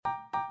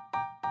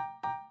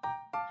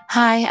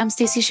Hi, I'm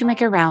Stacey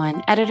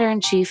Shoemaker-Rowan,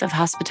 Editor-in-Chief of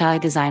Hospitality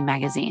Design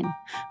Magazine,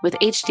 with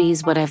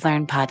HD's What I've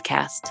Learned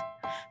podcast.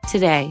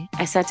 Today,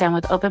 I sat down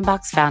with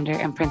OpenBox founder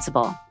and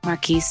principal,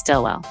 Marquise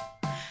Stillwell.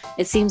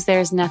 It seems there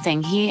is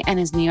nothing he and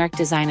his New York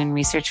design and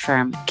research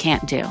firm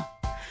can't do.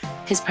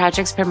 His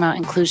projects promote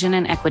inclusion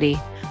and equity,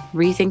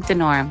 rethink the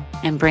norm,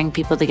 and bring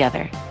people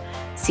together,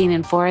 seen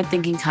in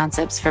forward-thinking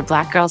concepts for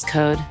Black Girls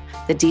Code,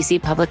 the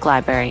DC Public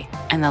Library,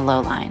 and the Low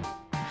Line.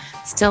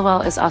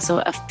 Stillwell is also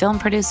a film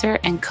producer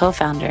and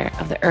co-founder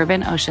of the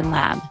Urban Ocean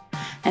Lab,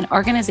 an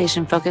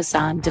organization focused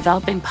on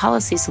developing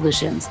policy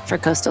solutions for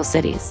coastal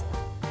cities.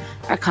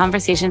 Our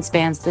conversation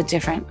spans the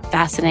different,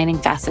 fascinating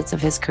facets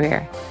of his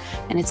career,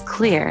 and it's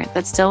clear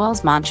that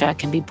Stillwell's mantra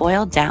can be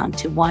boiled down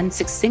to one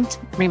succinct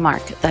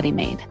remark that he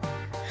made.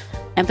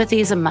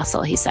 Empathy is a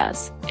muscle, he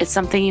says. It's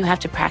something you have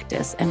to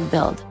practice and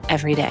build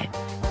every day.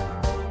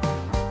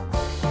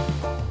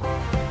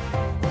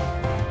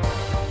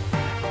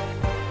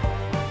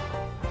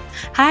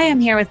 Hi,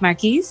 I'm here with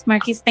Marquise.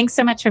 Marquise, thanks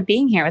so much for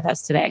being here with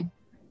us today.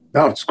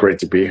 No, it's great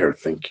to be here.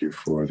 Thank you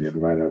for the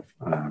invite.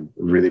 I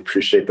really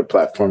appreciate the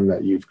platform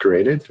that you've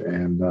created,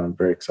 and I'm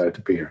very excited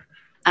to be here.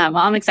 Well,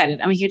 I'm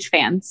excited. I'm a huge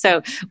fan.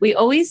 So we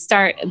always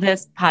start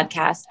this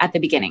podcast at the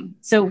beginning.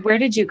 So where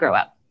did you grow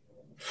up?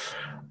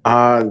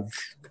 I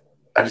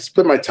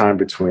split my time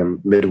between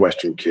a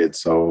Midwestern kid.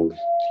 So,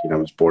 I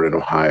was born in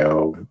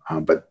Ohio,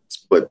 but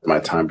split my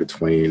time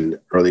between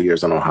early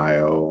years in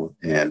Ohio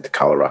and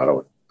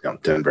Colorado,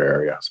 Denver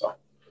area. So.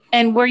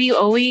 And were you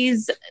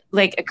always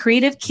like a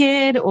creative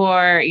kid,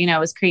 or,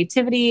 was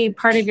creativity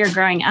part of your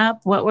growing up?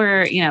 What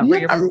were,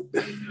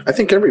 I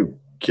think every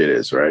kid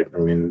is, right? I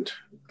think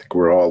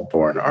we're all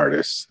born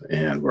artists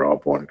and we're all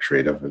born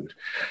creative, and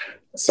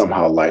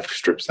somehow life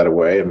strips that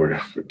away, and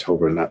we're told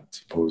we're not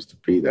supposed to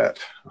be that.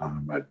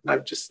 I'm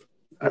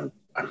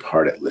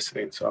hard at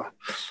listening, so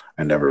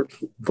I never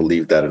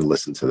believed that and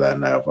listened to that,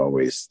 and I've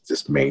always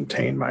just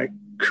maintained my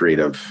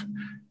creative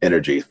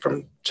energy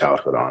from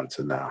childhood on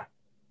to now.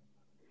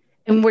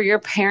 And were your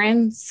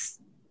parents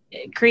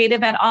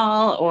creative at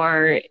all,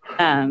 or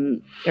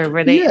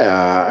were they?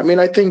 Yeah,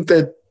 I think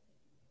that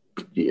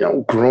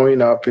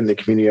growing up in the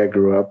community I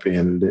grew up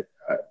in,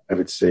 I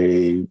would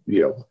say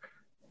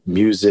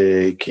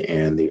music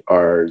and the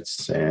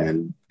arts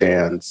and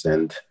dance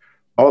and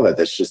all that.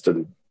 That's just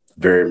a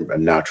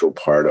natural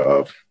part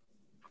of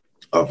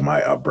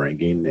my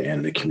upbringing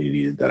and the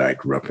community that I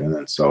grew up in.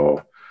 And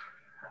so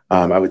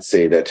I would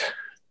say that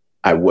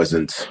I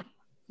wasn't,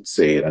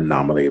 say, an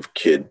anomaly of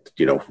kid,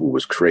 who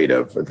was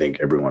creative. I think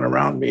everyone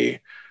around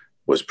me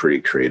was pretty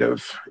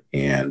creative,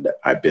 and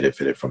I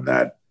benefited from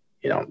that.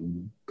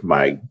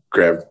 My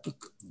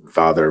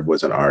grandfather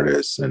was an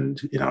artist,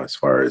 and, as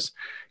far as,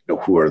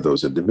 who are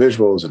those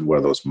individuals and what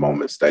are those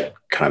moments that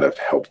kind of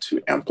help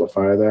to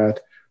amplify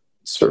that?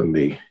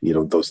 Certainly,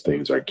 those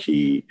things are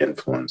key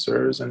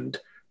influencers, and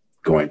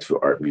going to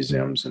art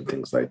museums and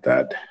things like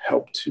that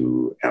help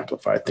to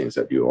amplify things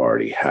that you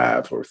already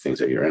have or things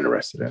that you're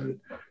interested in.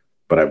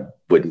 But I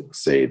wouldn't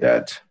say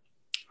that,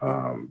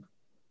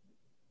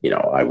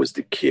 I was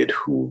the kid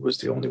who was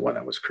the only one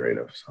that was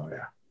creative. So,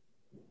 yeah.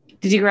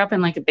 Did you grow up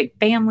in like a big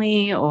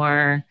family,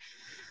 or?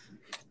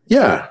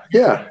 Yeah,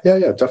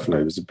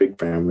 definitely. It was a big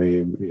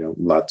family,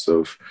 lots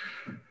of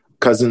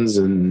cousins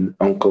and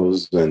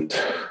uncles and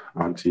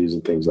aunties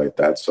and things like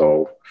that.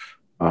 So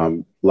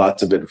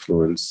lots of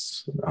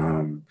influence.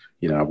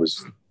 I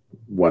was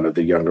one of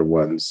the younger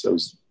ones. I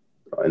was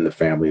in the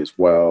family as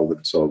well.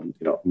 And so,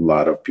 a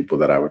lot of people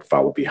that I would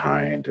follow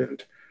behind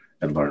and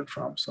learn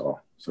from. So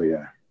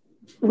yeah.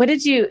 What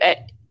did you,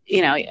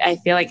 I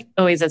feel like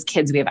always as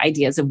kids, we have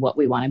ideas of what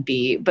we want to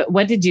be, but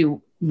what did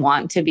you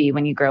want to be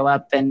when you grow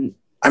up? And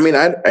I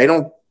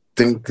don't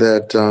think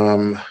that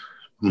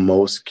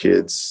most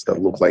kids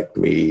that look like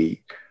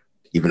me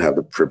even have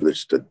the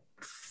privilege to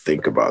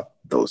think about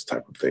those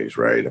type of things,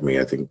 right?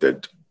 I think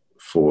that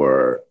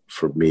for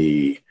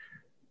me,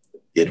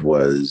 it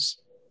was,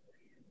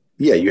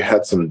 you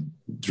had some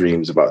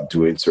dreams about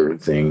doing certain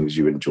things.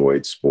 You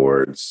enjoyed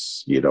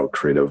sports,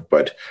 creative,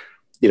 but,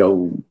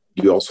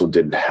 you also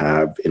didn't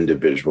have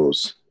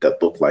individuals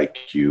that looked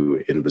like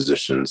you in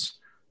positions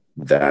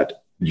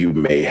that you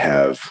may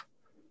have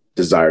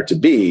desired to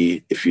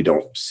be if you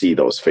don't see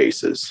those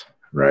faces,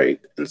 right?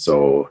 And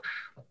so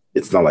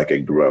it's not like I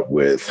grew up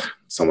with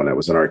someone that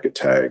was an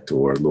architect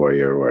or a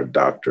lawyer or a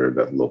doctor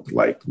that looked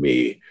like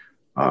me.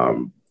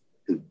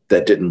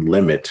 That didn't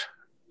limit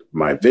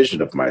my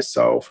vision of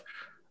myself,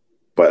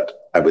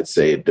 but I would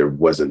say there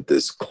wasn't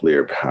this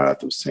clear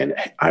path of saying,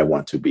 hey, I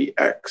want to be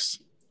X.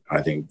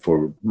 I think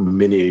for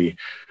many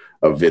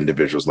of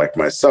individuals like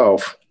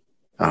myself,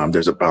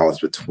 there's a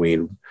balance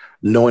between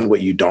knowing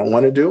what you don't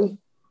want to do,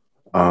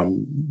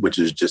 which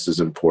is just as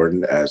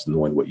important as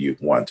knowing what you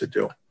want to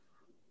do.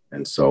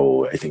 And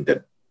so I think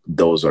that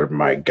those are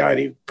my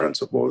guiding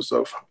principles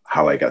of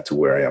how I got to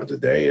where I am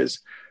today. Is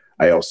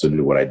I also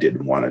knew what I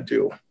didn't want to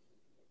do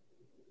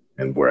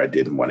and where I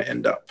didn't want to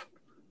end up.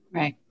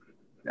 Right.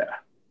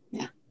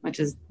 Yeah. Which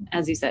is,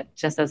 as you said,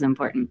 just as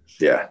important.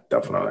 Yeah,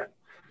 definitely.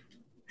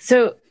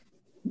 So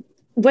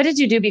What did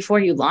you do before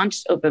you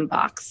launched Open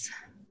Box?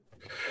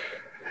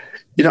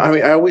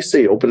 I always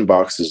say Open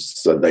Box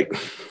is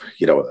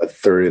a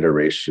third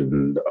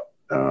iteration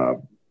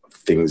of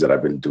things that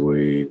I've been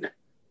doing,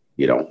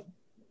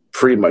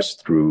 pretty much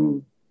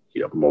through,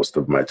 most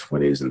of my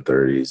 20s and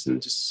 30s,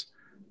 and just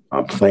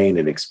playing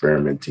and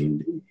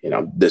experimenting.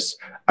 This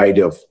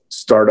idea of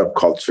startup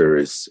culture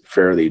is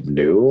fairly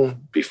new.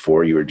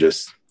 Before, you were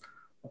just,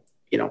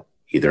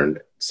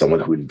 either someone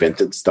who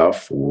invented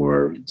stuff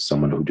or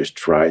someone who just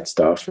tried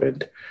stuff.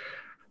 And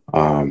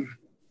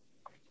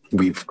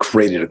we've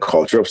created a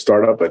culture of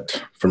startup.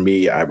 But for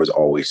me, I was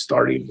always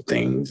starting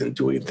things and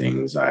doing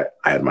things. I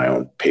had my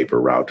own paper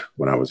route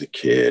when I was a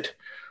kid.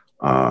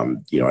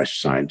 I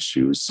shined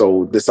shoes.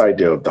 So this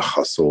idea of the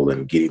hustle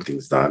and getting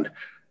things done,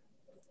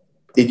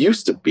 it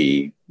used to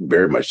be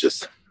very much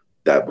just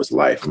that was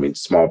life. I mean,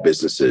 small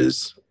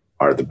businesses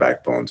are the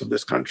backbones of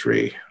this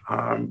country.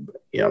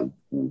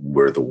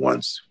 We're the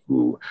ones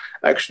who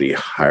actually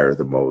hire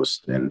the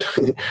most and,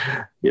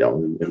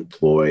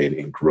 employ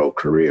and grow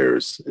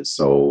careers. And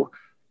so,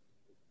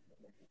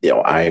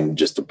 I'm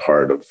just a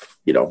part of,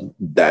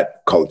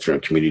 that culture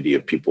and community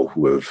of people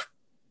who have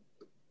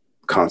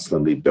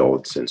constantly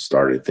built and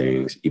started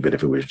things, even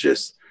if it was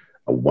just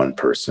a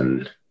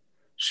one-person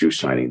shoe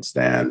shining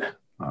stand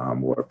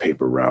or a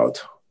paper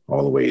route,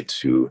 all the way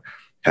to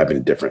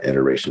having different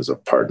iterations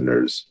of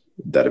partners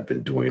that have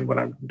been doing what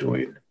I'm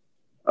doing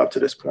up to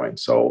this point.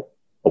 So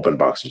Open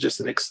Box is just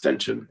an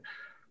extension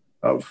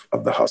of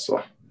the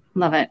hustle.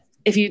 Love it.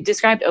 If you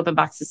described Open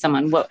Box to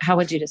someone, how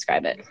would you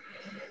describe it?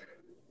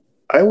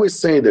 I always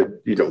say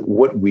that,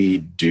 what we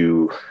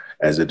do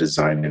as a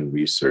design and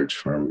research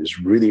firm is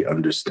really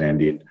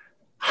understanding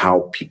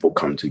how people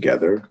come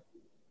together.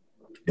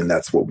 And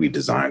that's what we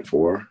design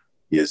for,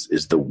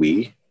 is the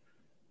we.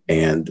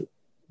 And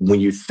when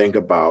you think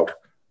about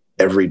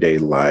everyday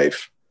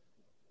life,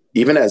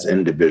 even as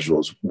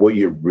individuals, what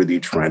you're really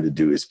trying to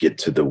do is get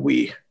to the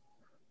we.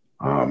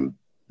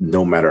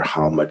 No matter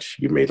how much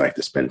you may like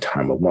to spend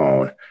time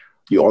alone,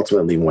 you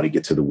ultimately want to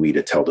get to the we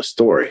to tell the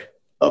story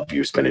of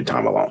you spending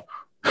time alone.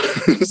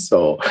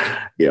 So,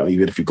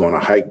 even if you go on a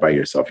hike by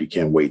yourself, you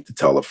can't wait to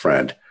tell a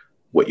friend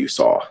what you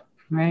saw.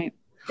 Right.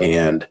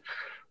 And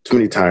too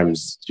many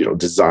times,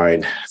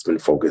 design has been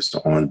focused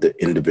on the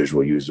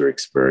individual user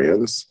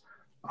experience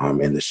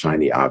and the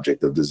shiny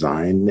object of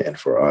design. And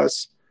for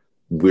us,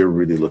 we're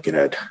really looking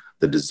at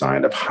the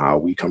design of how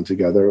we come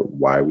together,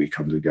 why we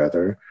come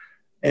together,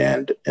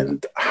 and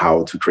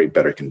how to create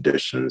better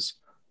conditions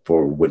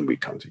for when we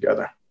come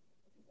together.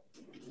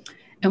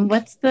 And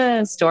what's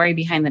the story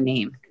behind the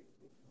name?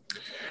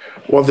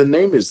 Well, the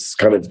name is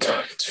kind of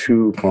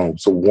two.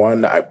 So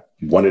one, I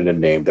wanted a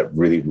name that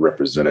really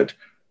represented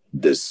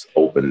this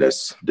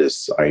openness,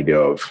 this idea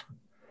of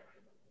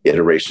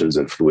iterations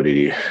and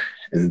fluidity.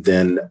 And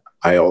then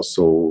I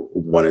also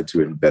wanted to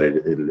embed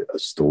it in a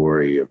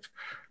story of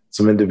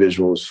some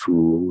individuals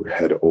who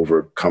had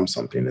overcome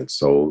something. And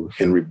so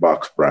Henry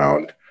Box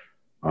Brown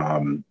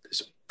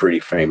is a pretty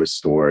famous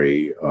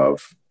story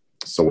of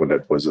someone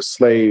that was a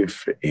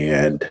slave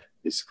and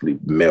basically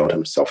mailed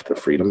himself to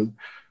freedom.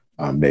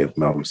 Mailed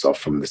himself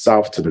from the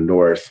South to the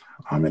North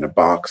in a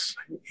box.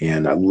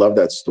 And I love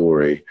that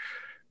story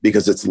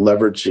because it's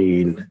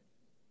leveraging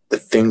the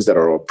things that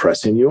are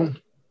oppressing you,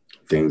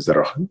 things that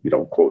are,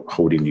 quote,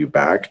 holding you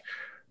back,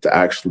 to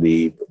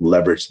actually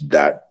leverage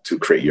that to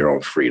create your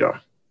own freedom.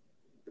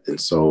 And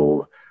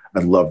so I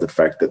love the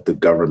fact that the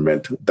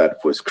government that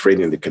was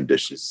creating the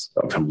conditions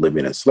of him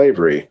living in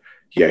slavery,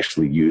 he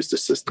actually used the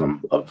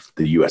system of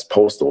the U.S.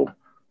 Postal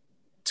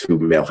to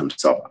mail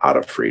himself out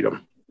of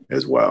freedom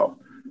as well.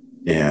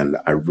 And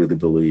I really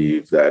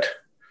believe that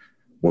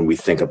when we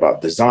think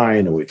about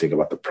design and we think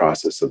about the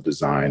process of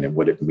design and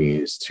what it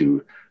means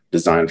to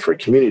design for a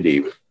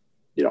community,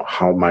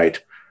 how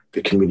might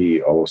the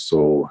community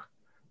also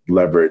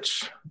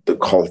leverage the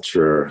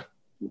culture,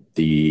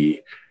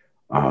 the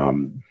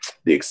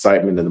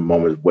excitement in the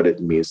moment, what it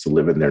means to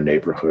live in their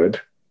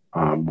neighborhood,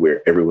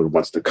 where everyone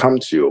wants to come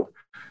to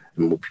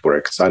and what people are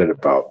excited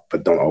about,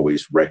 but don't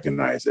always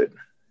recognize it.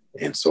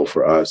 And so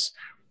for us,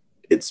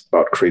 it's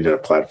about creating a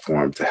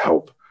platform to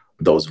help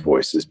those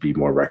voices be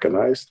more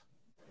recognized.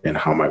 And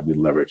how might we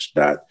leverage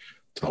that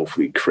to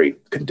hopefully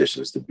create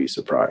conditions to be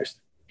surprised?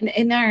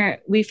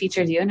 We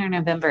featured you in our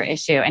November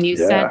issue, and you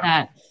said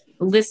that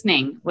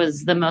listening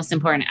was the most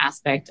important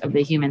aspect of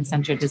the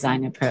human-centered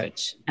design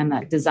approach, and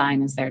that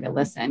design is there to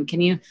listen. Can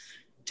you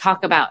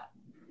talk about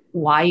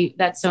why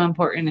that's so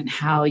important and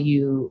how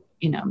you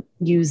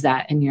use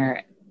that in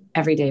your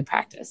everyday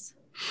practice?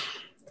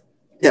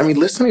 Yeah,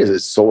 listening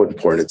is so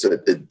important.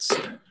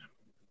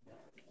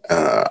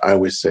 I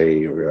always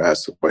say, or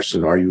ask the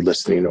question, are you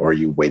listening or are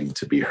you waiting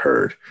to be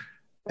heard?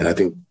 And I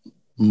think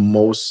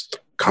most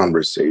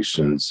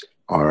conversations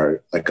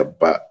are like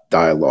a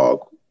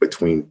dialogue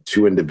between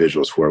two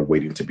individuals who are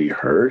waiting to be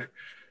heard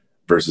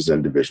versus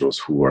individuals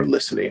who are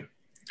listening.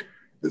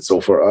 And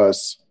so for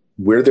us,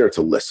 we're there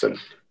to listen.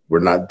 We're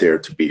not there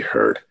to be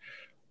heard.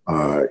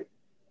 I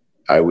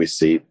always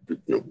say,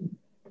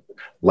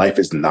 life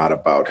is not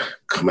about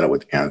coming up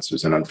with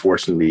answers. And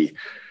unfortunately,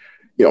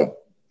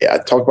 I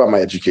talk about my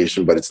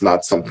education, but it's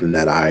not something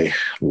that I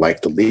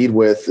like to lead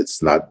with.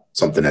 It's not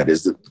something that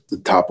is the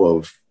top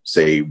of,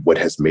 say, what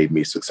has made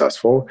me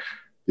successful,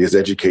 because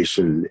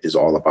education is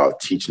all about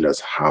teaching us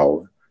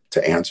how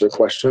to answer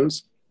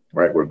questions,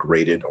 right? We're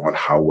graded on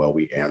how well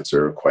we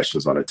answer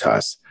questions on a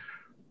test.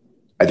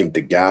 I think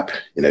the gap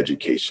in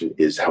education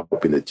is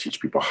helping to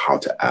teach people how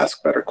to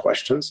ask better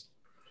questions.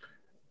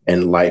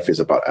 And life is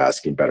about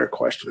asking better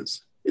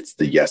questions. It's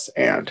the yes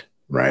and,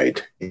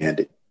 right?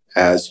 And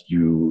as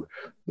you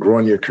grow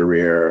in your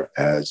career,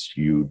 as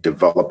you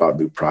develop out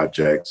new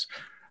projects,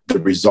 the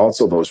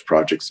results of those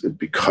projects is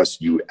because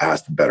you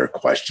asked better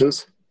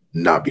questions,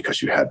 not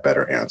because you had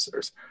better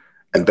answers.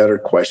 And better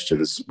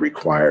questions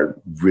require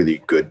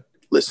really good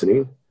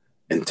listening,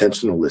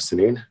 intentional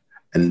listening,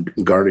 and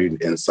garnering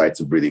insights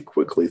really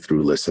quickly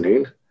through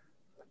listening,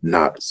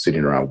 not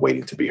sitting around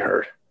waiting to be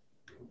heard.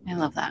 I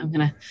love that. I'm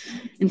going to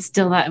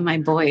instill that in my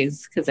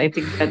boys, because I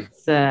think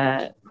that's,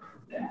 I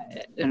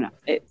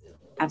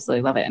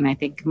absolutely love it. And I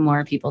think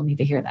more people need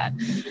to hear that.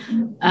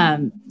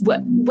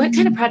 What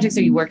kind of projects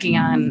are you working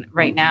on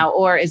right now?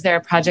 Or is there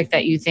a project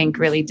that you think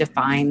really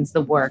defines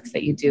the work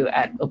that you do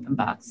at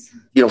OpenBox?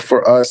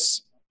 For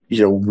us,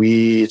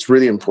 it's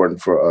really important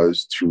for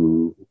us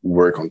to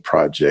work on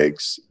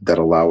projects that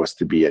allow us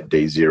to be at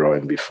day zero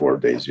and before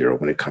day zero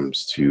when it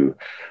comes to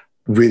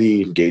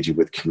really engaging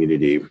with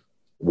community,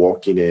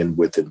 walking in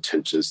with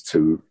intentions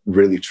to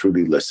really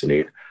truly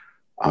listening,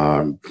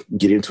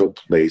 getting to a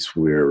place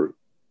where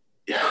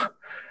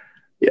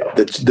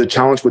the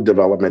challenge with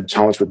development,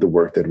 challenge with the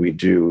work that we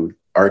do,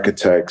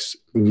 architects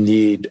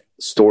need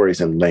stories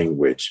and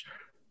language.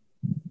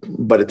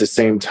 But at the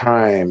same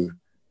time,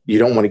 you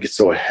don't want to get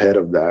so ahead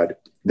of that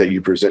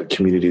you present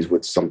communities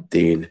with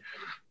something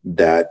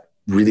that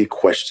really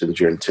questions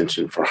your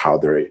intention for how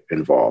they're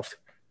involved,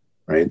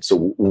 right?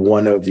 So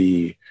one of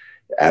the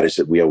adage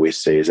that we always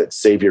say is that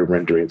save your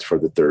renderings for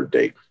the third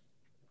date,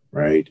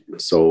 right?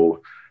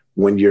 So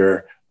when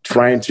you're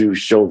trying to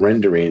show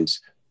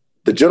renderings,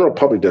 the general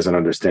public doesn't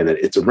understand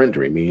that it's a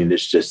rendering, meaning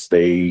it's just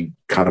a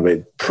kind of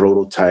a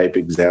prototype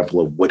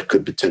example of what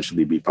could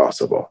potentially be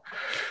possible.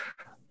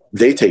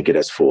 They take it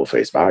as full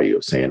face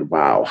value, saying,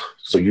 wow,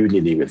 so you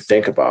didn't even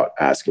think about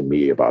asking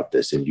me about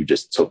this, and you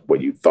just took what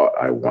you thought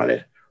I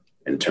wanted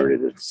and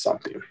turned it into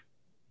something.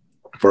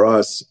 For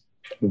us,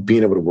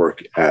 being able to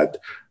work at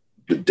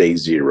the day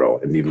zero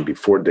and even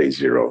before day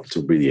zero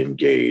to really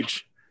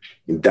engage,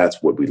 and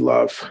that's what we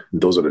love.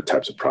 Those are the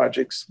types of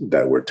projects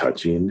that we're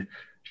touching.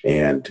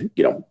 And,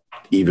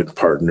 even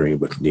partnering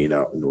with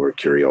Nina Noor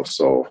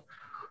Curioso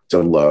to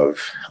love,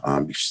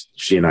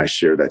 she and I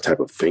share that type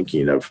of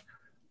thinking of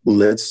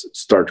let's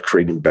start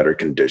creating better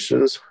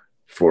conditions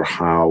for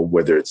how,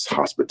 whether it's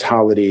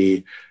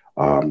hospitality,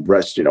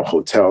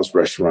 hotels,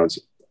 restaurants,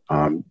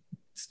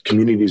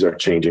 communities are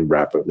changing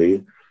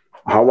rapidly.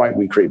 How might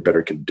we create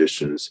better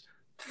conditions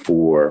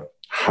for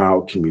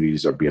how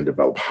communities are being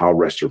developed, how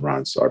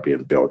restaurants are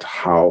being built,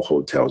 how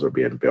hotels are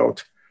being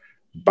built,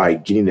 by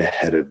getting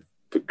ahead of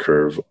the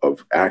curve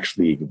of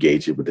actually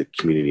engaging with the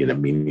community in a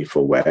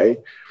meaningful way,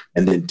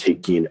 and then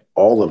taking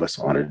all of us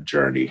on a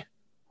journey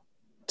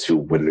to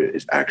when it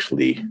is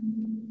actually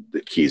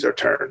the keys are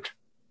turned.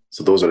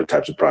 So those are the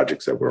types of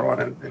projects that we're on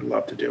and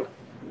love to do.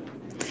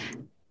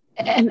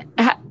 And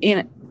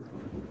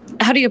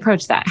how do you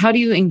approach that? How do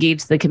you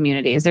engage the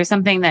community? Is there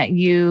something that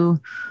you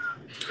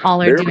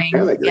all are doing?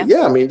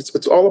 Yeah, I mean,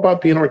 it's all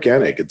about being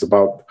organic. It's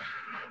about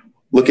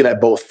looking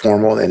at both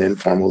formal and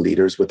informal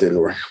leaders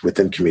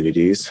within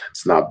communities.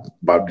 It's not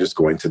about just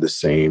going to the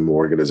same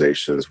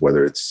organizations,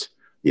 whether it's,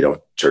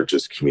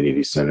 churches,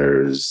 community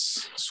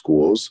centers,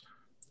 schools.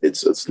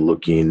 It's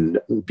looking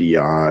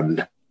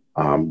beyond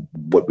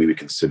what we would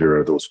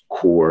consider those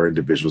core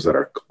individuals that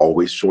are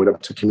always showing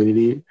up to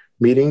community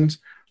meetings.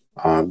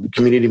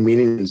 Community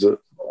meetings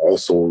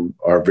also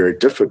are very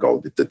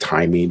difficult. The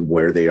timing,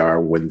 where they are,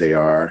 when they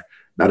are,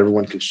 not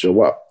everyone can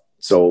show up.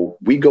 So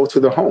we go to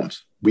the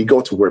homes. We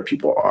go to where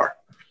people are.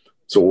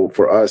 So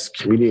for us,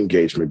 community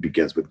engagement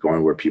begins with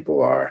going where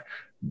people are,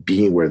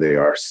 being where they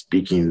are,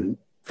 speaking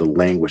the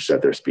language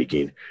that they're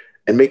speaking,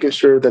 and making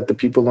sure that the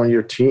people on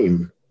your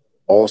team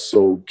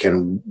also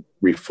can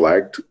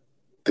reflect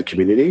the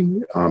community,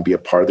 be a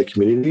part of the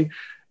community,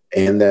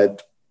 and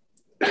that,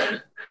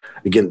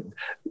 again,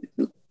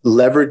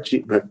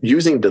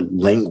 using the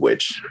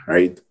language,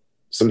 right?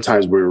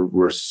 Sometimes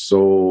we're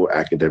so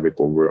academic,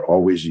 or we're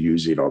always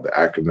using all the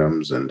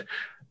acronyms, and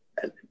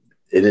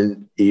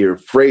then you're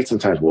afraid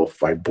sometimes, well,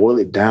 if I boil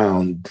it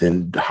down,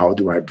 then how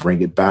do I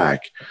bring it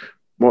back?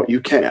 Well,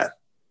 you can.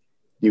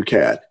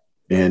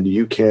 And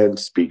you can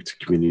speak to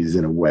communities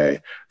in a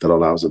way that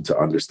allows them to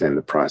understand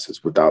the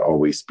process without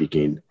always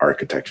speaking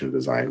architecture and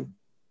design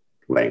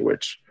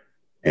language.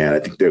 And I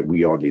think that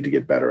we all need to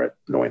get better at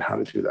knowing how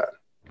to do that.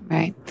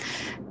 Right.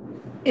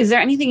 Is there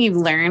anything you've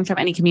learned from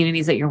any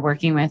communities that you're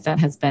working with that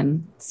has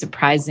been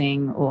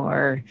surprising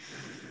or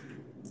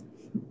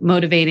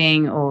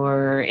motivating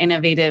or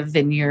innovative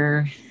in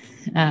your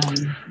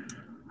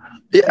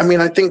Yeah, I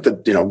mean, I think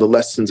that, the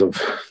lessons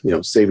of,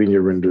 saving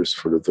your renders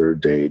for the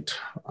third date,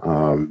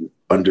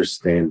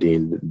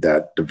 understanding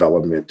that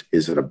development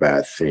isn't a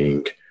bad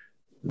thing,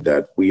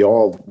 that we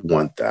all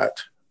want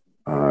that.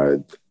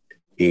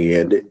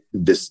 And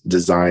this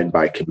design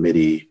by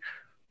committee,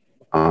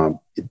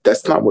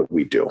 that's not what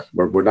we do.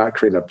 We're not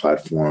creating a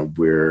platform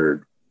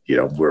where,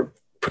 we're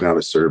putting out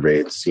a survey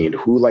and seeing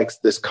who likes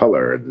this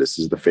color and this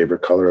is the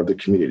favorite color of the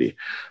community.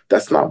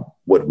 That's not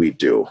what we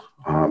do.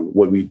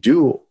 What we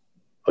do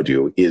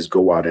is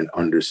go out and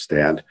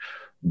understand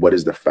what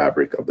is the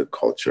fabric of the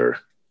culture,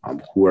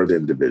 who are the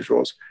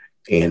individuals,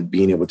 and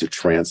being able to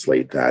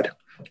translate that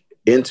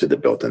into the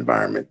built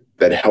environment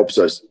that helps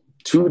us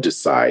to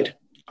decide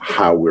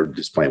how we're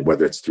displaying,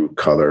 whether it's through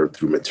color,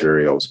 through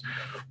materials.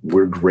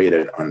 We're great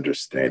at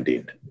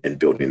understanding and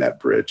building that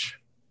bridge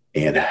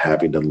and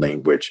having the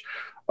language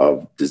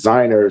of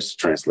designers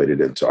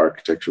translated into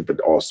architecture, but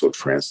also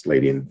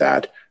translating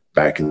that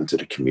back into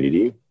the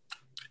community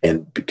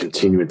and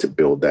continuing to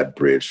build that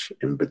bridge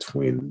in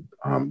between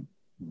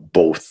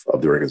both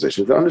of the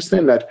organizations. To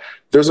understand that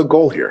there's a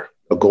goal here.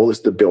 A goal is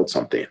to build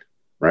something,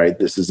 right?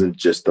 This isn't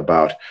just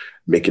about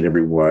making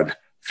everyone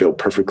feel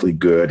perfectly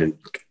good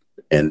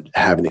and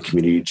having the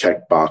community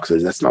check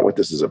boxes. That's not what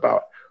this is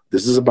about.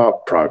 This is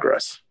about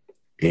progress.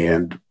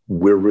 And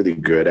we're really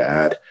good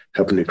at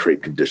helping to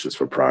create conditions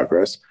for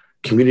progress.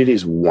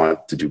 Communities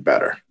want to do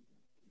better.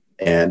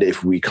 And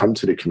if we come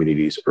to the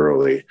communities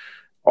early,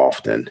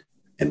 often,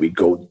 and we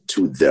go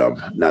to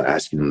them, not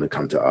asking them to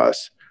come to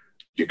us,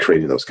 you're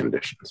creating those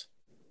conditions.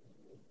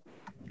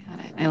 Got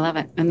it. I love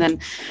it. And then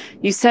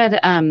you said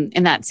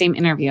in that same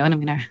interview, and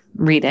I'm going to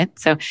read it.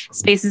 So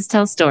spaces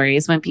tell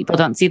stories. When people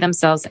don't see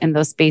themselves in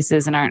those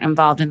spaces and aren't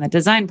involved in the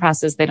design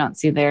process, they don't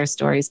see their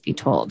stories be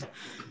told,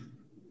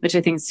 which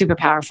I think is super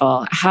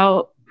powerful.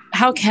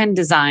 How can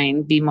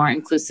design be more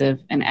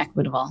inclusive and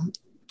equitable?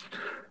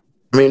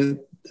 I mean,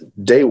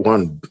 day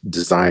one,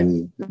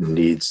 design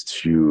needs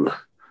to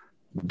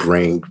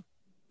bring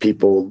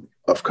people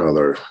of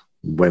color,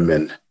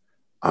 women,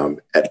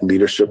 at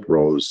leadership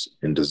roles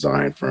in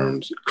design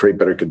firms, create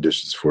better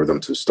conditions for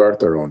them to start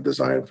their own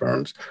design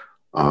firms.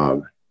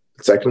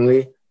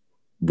 Secondly,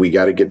 we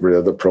got to get rid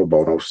of the pro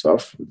bono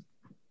stuff.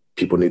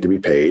 People need to be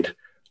paid.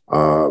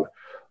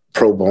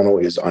 Pro bono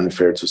is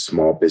unfair to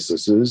small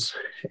businesses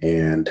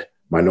and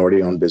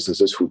minority-owned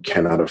businesses who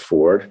cannot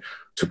afford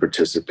to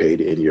participate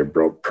in your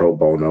pro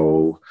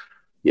bono,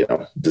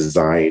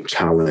 design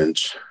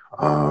challenge.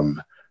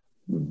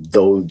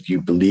 Though you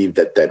believe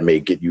that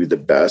may get you the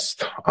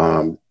best,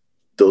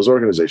 those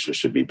organizations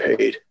should be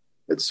paid.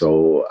 And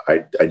so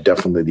I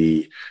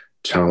definitely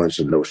challenge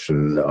the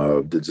notion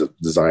of the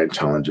design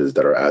challenges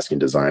that are asking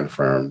design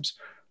firms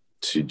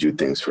to do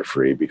things for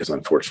free, because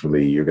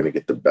unfortunately you're going to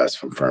get the best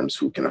from firms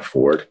who can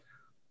afford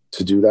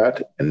to do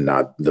that and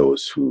not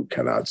those who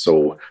cannot.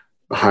 So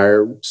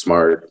hire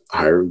smart,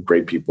 hire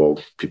great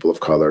people of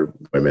color,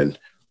 women,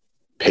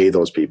 pay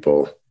those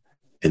people,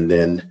 and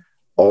then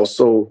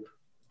also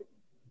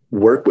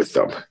work with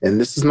them.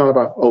 And this is not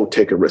about,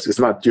 take a risk.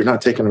 You're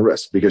not taking a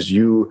risk, because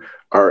you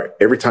are,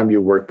 every time you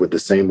work with the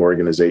same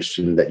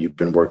organization that you've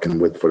been working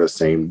with for the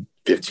same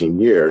 15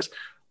 years,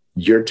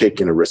 you're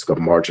taking a risk of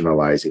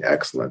marginalizing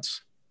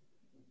excellence,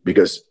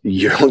 because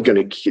you're only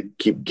going to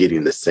keep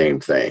getting the same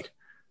thing.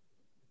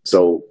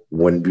 So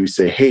when you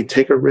say, hey,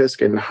 take a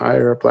risk and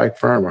hire a Black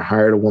firm or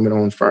hire a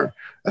woman-owned firm,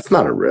 that's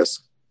not a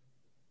risk.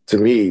 To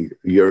me,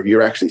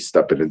 you're actually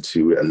stepping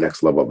into a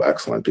next level of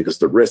excellence, because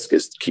the risk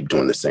is to keep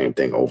doing the same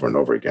thing over and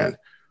over again.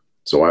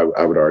 So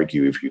I would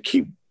argue, if you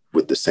keep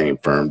with the same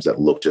firms that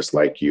look just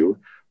like you,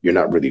 you're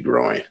not really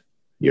growing.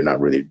 You're not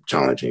really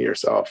challenging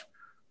yourself.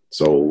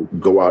 So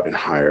go out and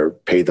hire,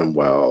 pay them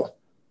well,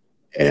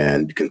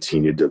 and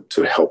continue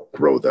to help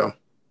grow them.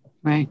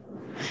 Right.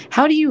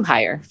 How do you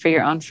hire for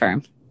your own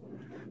firm?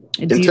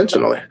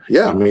 Intentionally.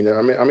 Yeah. I mean,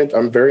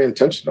 I'm very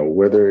intentional,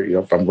 whether,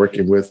 if I'm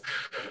working with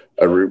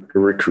a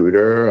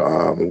recruiter,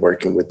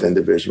 working with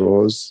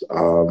individuals,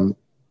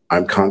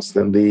 I'm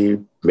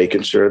constantly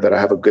making sure that I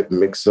have a good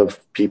mix of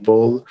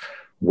people,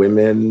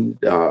 women,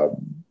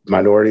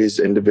 minorities,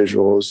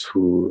 individuals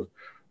who,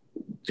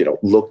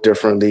 look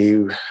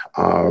differently,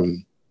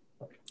 come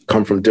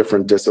from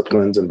different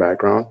disciplines and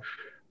background.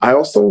 I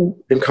also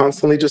am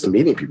constantly just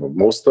meeting people.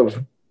 Most of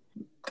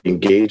the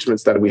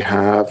engagements that we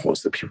have,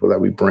 most of the people that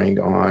we bring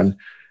on,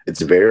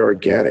 it's very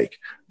organic.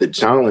 The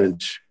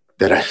challenge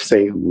that I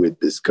say with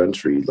this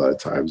country, a lot of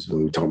times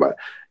when we talk about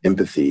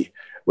empathy,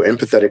 we're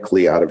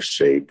empathetically out of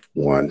shape,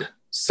 one.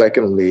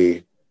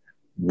 Secondly,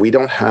 we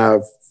don't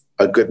have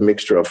a good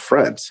mixture of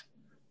friends.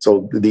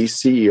 So these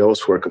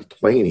CEOs who are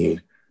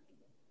complaining,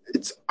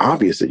 it's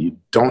obvious that you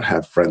don't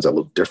have friends that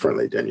look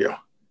differently than you.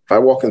 If I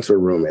walk into a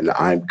room and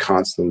I'm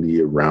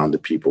constantly around the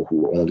people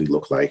who only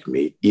look like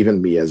me,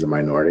 even me as a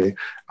minority,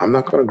 I'm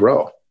not going to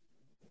grow.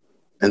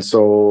 And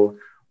so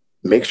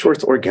make sure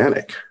it's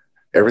organic.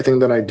 Everything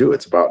that I do,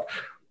 it's about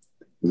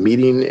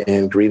meeting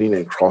and greeting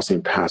and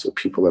crossing paths with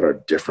people that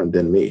are different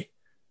than me.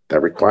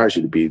 That requires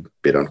you to be a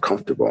bit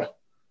uncomfortable.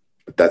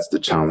 But that's the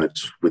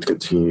challenge with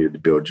continuing to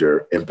build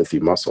your empathy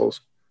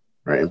muscles,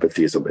 right?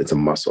 Empathy it's a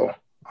muscle.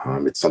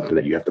 It's something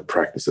that you have to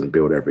practice and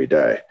build every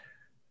day.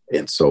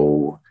 And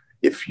so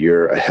if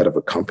you're ahead of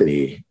a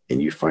company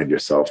and you find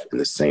yourself in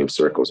the same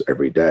circles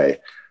every day,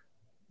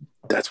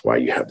 that's why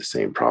you have the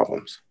same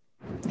problems.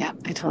 Yeah,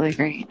 I totally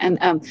agree. And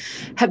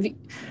have you,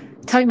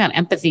 talking about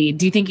empathy,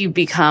 do you think you've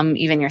become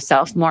even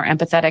yourself more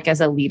empathetic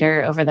as a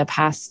leader over the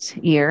past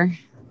year?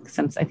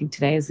 Since I think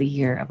today is the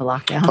year of a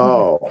lockdown.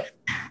 Oh,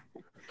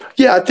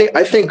 yeah.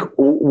 I think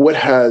what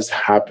has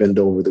happened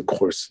over the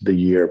course of the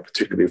year,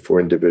 particularly for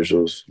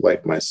individuals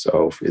like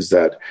myself, is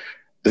that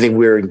I think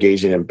we're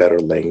engaging in better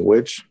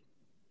language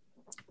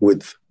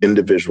with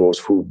individuals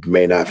who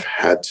may not have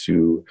had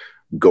to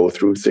go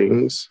through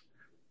things,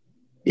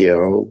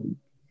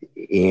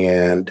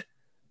 and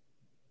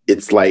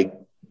it's like,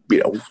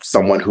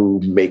 someone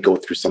who may go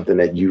through something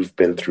that you've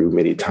been through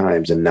many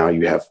times, and now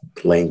you have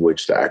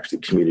language to actually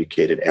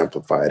communicate and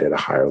amplify it at a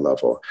higher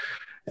level.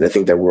 And I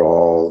think that we're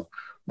all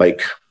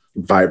like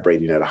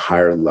vibrating at a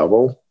higher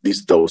level, at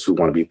least those who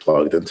want to be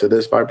plugged into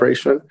this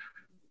vibration.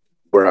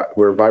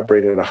 We're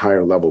vibrating at a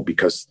higher level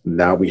because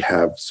now we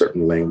have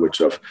certain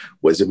language of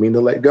what does it mean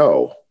to let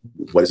go?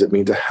 What does it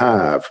mean to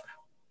have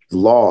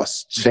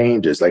loss,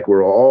 changes? Like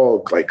we're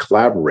all like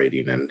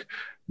collaborating and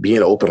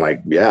being open,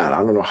 like, yeah,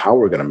 I don't know how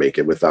we're going to make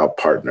it without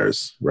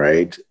partners,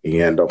 right?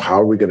 And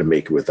how are we going to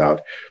make it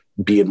without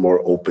being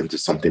more open to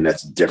something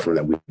that's different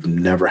that we've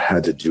never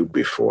had to do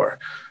before?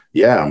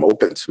 Yeah, I'm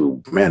open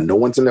to, man, no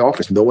one's in the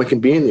office. No one can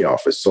be in the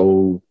office.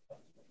 So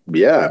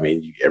yeah, I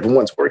mean,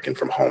 everyone's working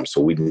from home.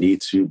 So we need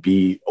to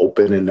be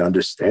open and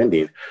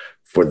understanding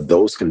for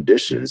those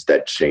conditions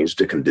that change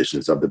the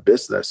conditions of the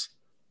business.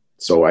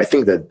 So I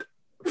think that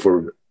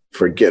for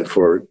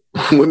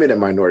women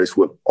and minorities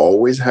who have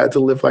always had to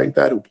live like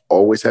that, who've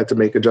always had to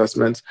make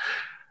adjustments,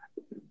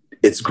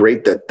 it's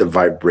great that the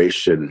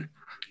vibration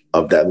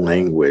of that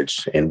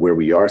language and where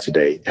we are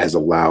today has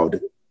allowed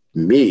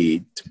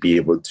me to be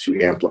able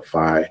to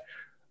amplify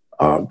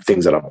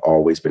things that I've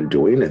always been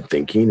doing and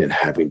thinking and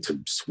having to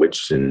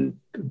switch and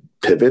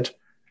pivot.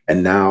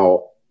 And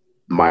now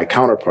my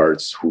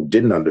counterparts who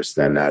didn't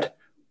understand that,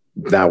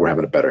 now we're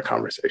having a better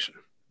conversation.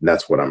 And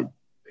that's what I'm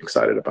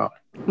excited about.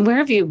 Where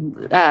have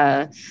you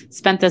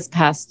spent this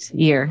past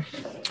year?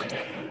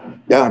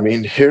 Yeah, I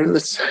mean, here in the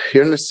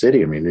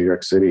city, New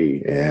York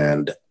City,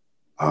 and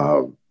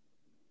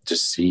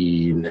just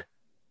seeing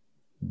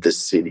the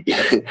city.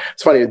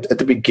 It's funny, at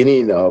the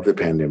beginning of the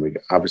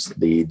pandemic,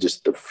 obviously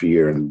just the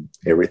fear and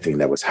everything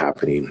that was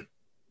happening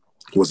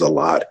was a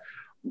lot.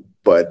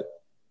 But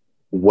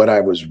what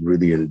I was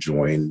really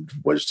enjoying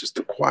was just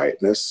the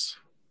quietness.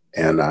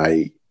 And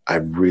I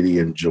really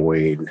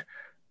enjoyed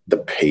the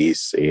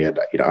pace. And,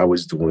 I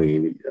was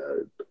doing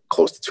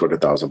close to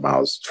 200,000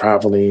 miles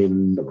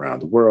traveling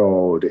around the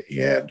world.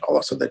 And all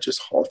of a sudden that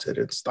just halted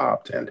and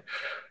stopped. And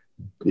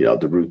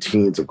the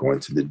routines of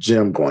going to the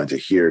gym, going to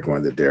here,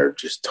 going to there,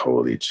 just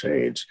totally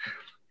changed.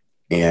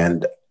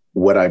 And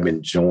what I'm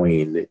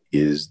enjoying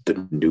is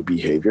the new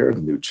behavior,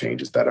 new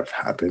changes that have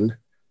happened.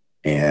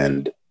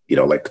 And,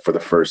 like for the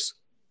first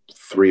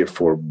 3 or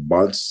 4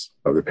 months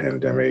of the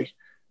pandemic,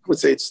 I would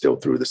say it's still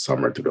through the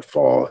summer, through the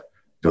fall,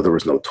 there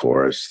was no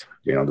tourists,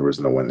 there was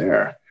no one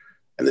there.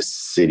 And the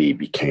city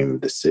became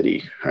the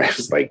city, right?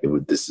 It's like,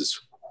 this is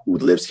who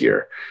lives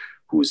here,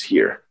 who's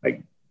here.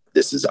 Like,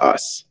 this is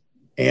us.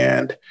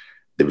 And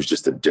there was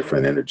just a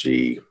different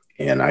energy,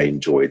 and I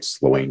enjoyed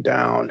slowing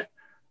down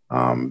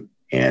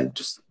and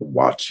just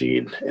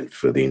watching and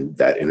feeling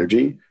that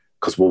energy,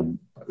 because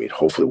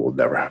hopefully we'll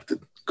never have to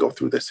go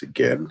through this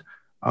again.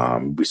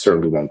 We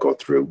certainly won't go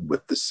through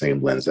with the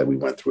same lens that we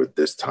went through at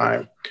this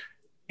time.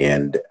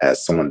 And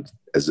as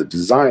a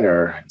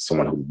designer,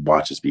 someone who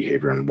watches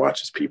behavior and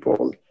watches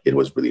people, it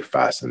was really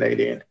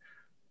fascinating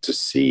to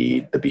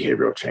see the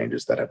behavioral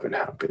changes that have been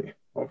happening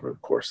over the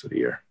course of the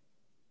year.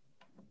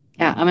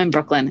 Yeah, I'm in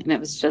Brooklyn, and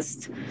it was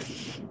just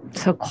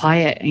so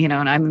quiet, and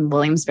I'm in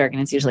Williamsburg,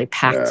 and it's usually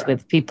packed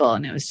with people,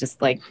 and it was just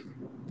like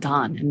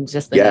gone, and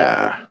just like,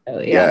 yeah.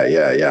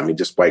 I mean,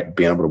 just like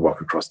being able to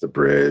walk across the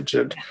bridge,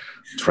 and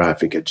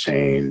traffic had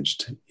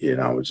changed. It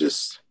was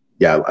just,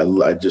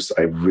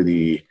 I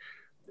really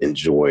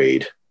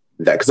enjoyed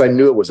that, because I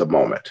knew it was a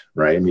moment,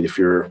 right? I mean, if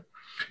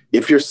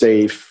you're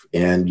safe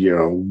and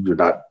you're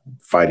not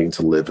fighting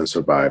to live and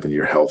survive, and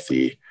you're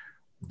healthy,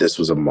 this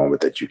was a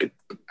moment that you could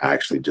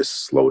actually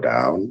just slow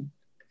down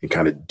and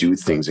kind of do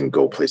things and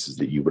go places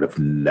that you would have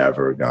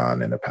never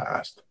gone in the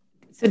past.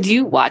 So do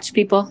you watch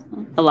people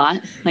a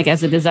lot, like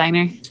as a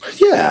designer?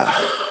 Yeah,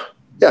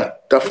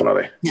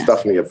 definitely. Yeah. It's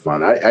definitely a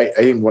fun. I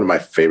think one of my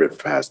favorite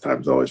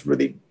pastimes though is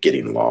really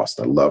getting lost.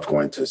 I love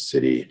going to a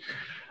city.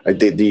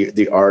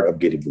 The art of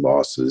getting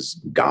lost is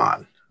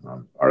gone.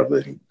 Art of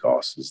living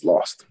lost is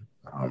lost.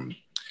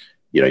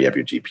 You have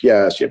your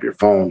GPS, you have your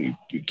phone.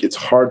 It's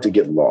hard to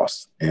get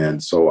lost.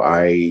 And so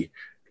I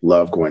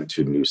love going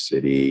to a new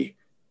city,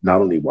 not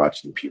only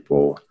watching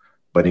people,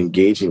 but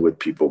engaging with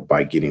people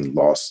by getting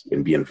lost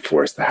and being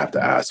forced to have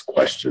to ask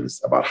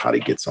questions about how to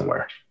get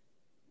somewhere,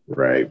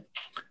 right?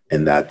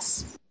 And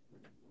that's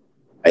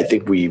I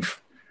think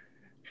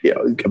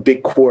a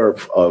big core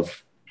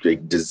of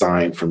like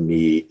design for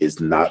me is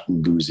not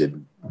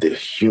losing the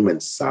human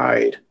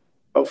side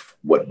of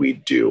what we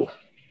do.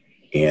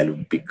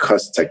 And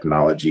because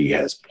technology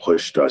has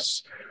pushed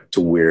us to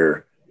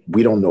where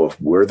we don't know if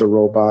we're the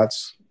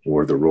robots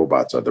or the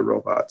robots are the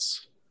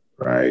robots,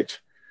 right?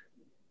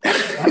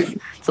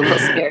 It's a little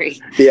scary.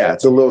 Yeah,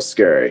 it's a little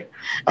scary.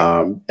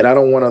 And I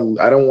don't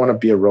want to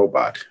be a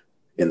robot.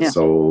 And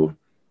so,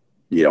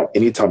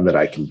 anytime that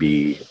I can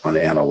be on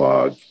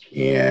analog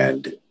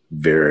and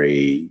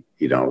very,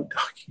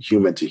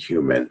 human to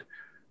human,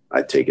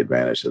 I take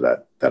advantage of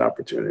that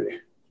opportunity.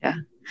 Yeah.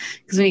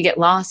 Because when you get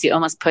lost, you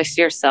almost push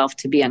yourself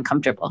to be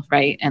uncomfortable,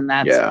 right? And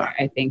that's where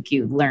I think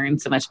you learn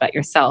so much about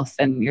yourself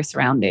and your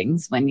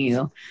surroundings when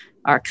you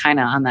are kind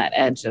of on that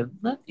edge of,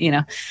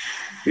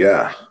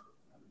 Yeah,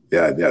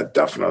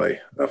 definitely.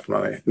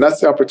 And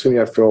that's the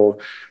opportunity I feel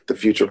the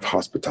future of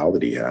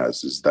hospitality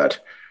has, is that,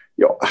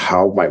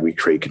 how might we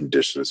create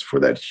conditions for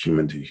that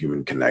human to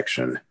human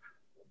connection,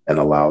 and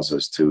allows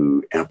us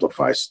to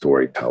amplify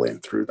storytelling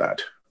through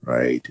that,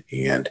 right?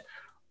 And,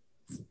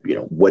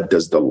 what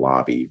does the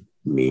lobby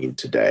mean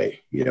today,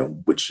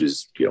 which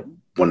is,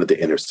 one of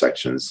the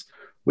intersections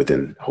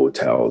within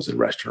hotels and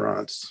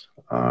restaurants.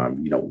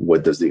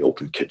 What does the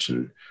open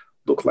kitchen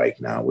look like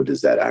now? What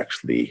does that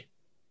actually,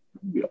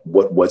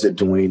 what was it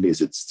doing?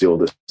 Is it still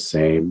the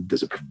same?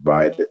 Does it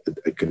provide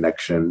a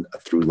connection, a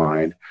through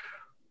line?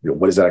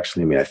 What does that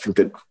actually mean? I think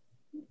that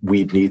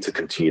we need to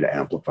continue to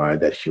amplify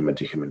that human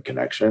to human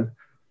connection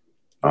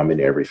in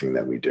everything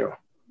that we do.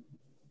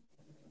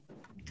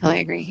 Totally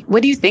agree.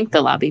 What do you think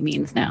the lobby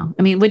means now?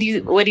 I mean, what are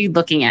you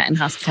looking at in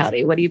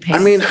hospitality? What are you paying?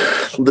 I mean,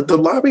 the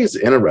lobby is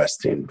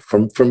interesting.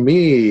 For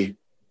me,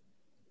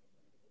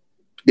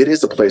 it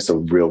is a place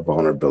of real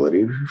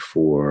vulnerability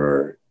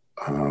for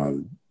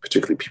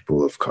particularly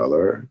people of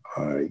color.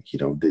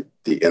 The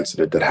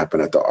incident that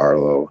happened at the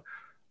Arlo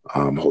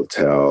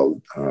hotel,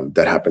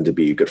 that happened to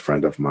be a good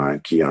friend of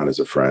mine. Keon is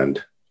a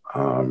friend.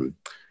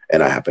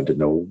 And I happen to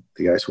know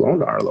the guys who own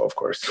the Arlo, of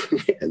course.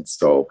 And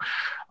so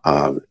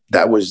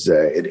that was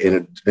an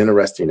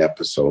interesting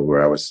episode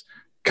where I was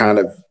kind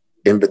of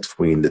in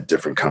between the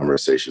different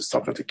conversations,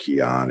 talking to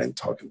Keon and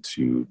talking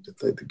to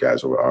the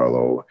guys over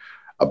Arlo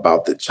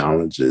about the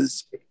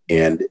challenges.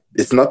 And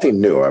it's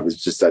nothing new. I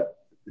was just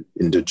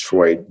in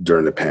Detroit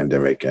during the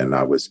pandemic, and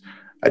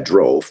I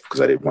drove because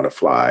I didn't want to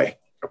fly.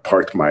 I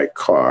parked my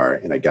car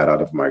and I got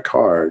out of my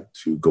car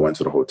to go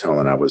into the hotel,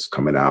 and I was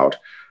coming out.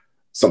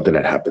 Something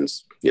that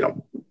happens,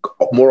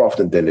 more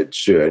often than it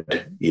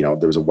should. There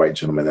was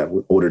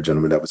a older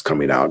gentleman that was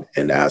coming out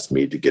and asked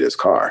me to get his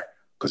car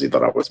because he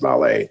thought I was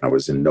valet. I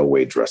was in no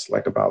way dressed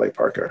like a valet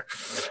parker.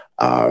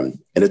 And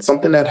it's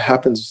something that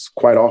happens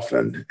quite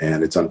often,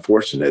 and it's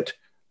unfortunate.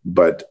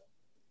 But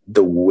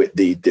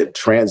the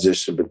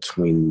transition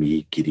between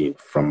me getting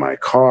from my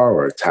car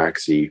or a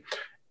taxi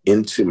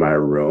into my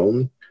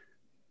room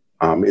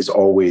is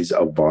always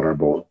a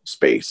vulnerable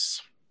space,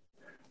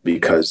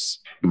 because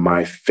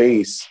my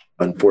face,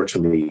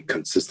 unfortunately,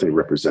 consistently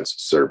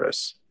represents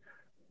service.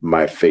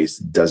 My face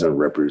doesn't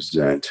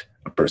represent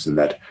a person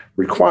that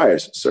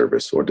requires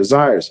service or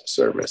desires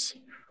service.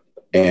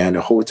 And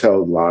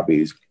hotel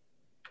lobbies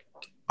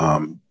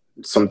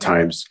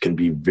sometimes can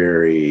be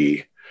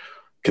very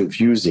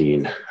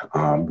confusing,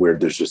 where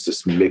there's just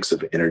this mix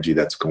of energy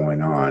that's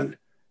going on.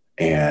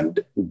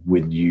 And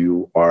when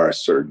you are a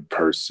certain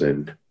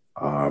person,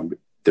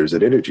 there's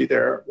an energy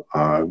there.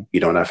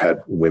 I've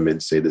had women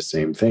say the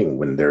same thing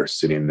when they're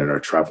sitting and are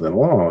traveling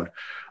alone.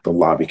 The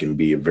lobby can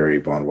be a very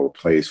vulnerable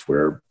place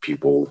where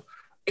people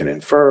can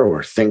infer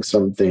or think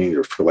something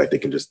or feel like they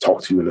can just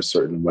talk to you in a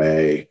certain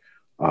way.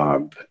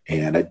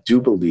 And I do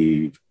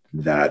believe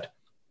that,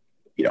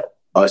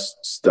 us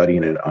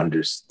studying and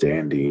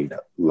understanding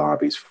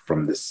lobbies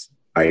from this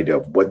idea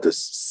of what does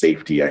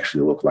safety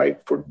actually look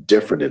like for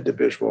different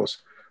individuals.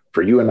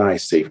 For you and I,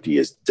 safety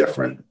is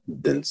different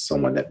than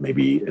someone that may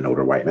be an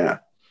older white man,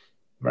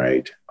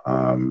 right?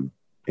 And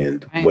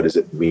Right. What does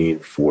it mean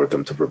for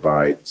them to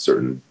provide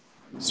certain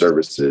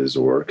services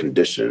or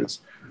conditions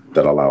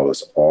that allow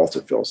us all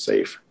to feel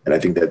safe? And I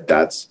think that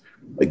that's,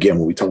 again,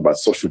 when we talk about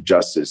social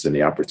justice and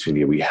the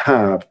opportunity we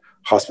have,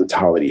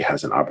 hospitality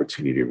has an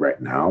opportunity right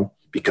now,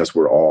 because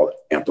we're all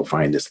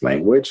amplifying this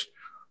language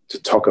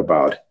to talk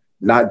about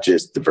not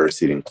just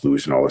diversity and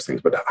inclusion, all those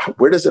things, but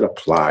where does it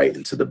apply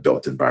into the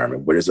built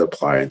environment? Where does it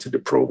apply into the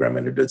program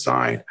and the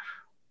design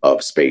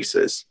of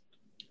spaces?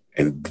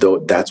 And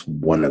that's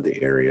one of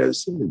the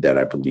areas that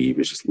I believe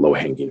is just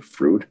low-hanging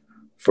fruit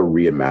for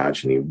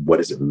reimagining what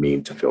does it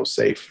mean to feel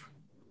safe.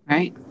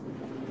 Right.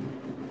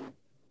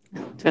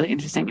 It's really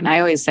interesting. And I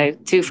always say,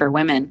 too, for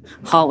women,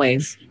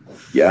 hallways.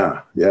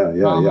 Yeah.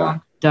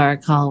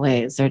 Dark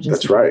hallways are just...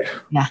 That's right.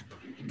 Yeah.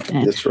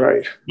 That's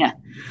right. Yeah.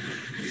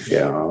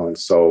 Yeah. And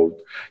so,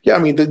 I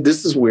mean,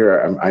 this is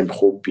where I'm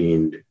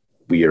hoping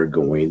we are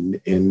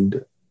going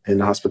in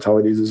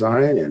hospitality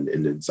design and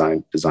in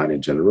design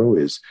in general,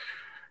 is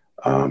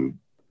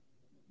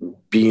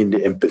being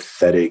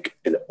empathetic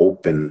and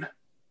open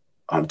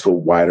to a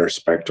wider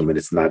spectrum. And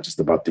it's not just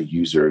about the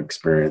user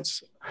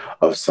experience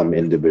of some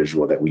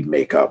individual that we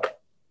make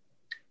up,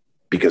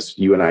 because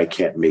you and I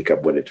can't make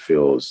up what it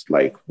feels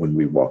like when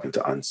we walk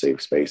into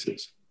unsafe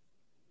spaces.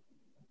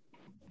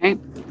 Right.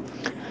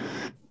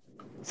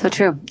 So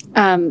true.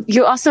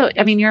 You also,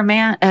 I mean, you're a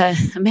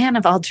man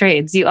of all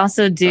trades. You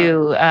also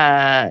do,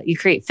 you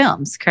create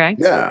films,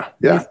 correct? Yeah.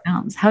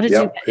 Films. How did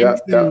you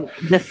get into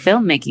the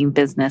filmmaking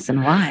business,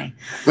 and why?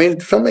 I mean,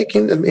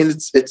 filmmaking, I mean,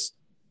 it's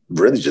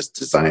really just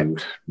design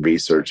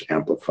research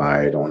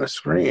amplified on a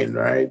screen,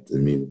 right? I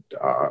mean,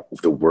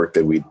 the work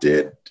that we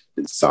did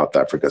in South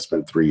Africa,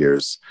 spent 3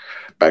 years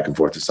back and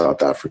forth to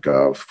South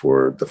Africa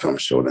for the film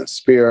Shield and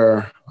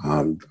Spear.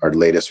 Our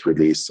latest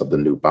release of the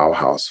new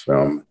Bauhaus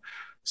film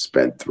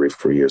spent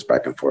 3-4 years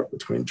back and forth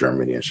between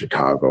Germany and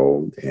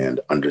Chicago, and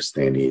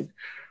understanding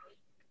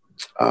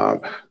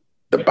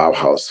the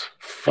Bauhaus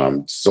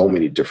from so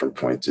many different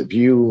points of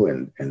view,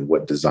 and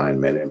what design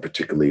meant, and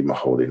particularly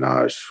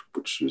Moholy-Nagy,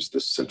 which was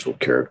the central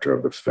character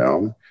of the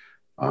film.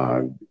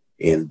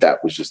 And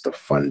that was just a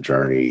fun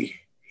journey.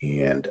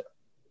 And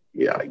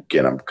yeah,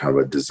 again, I'm kind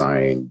of a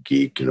design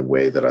geek in a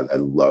way that I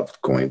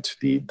loved going to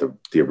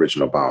the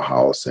original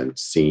Bauhaus and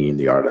seeing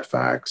the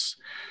artifacts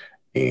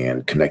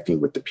and connecting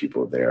with the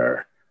people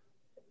there,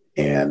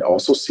 and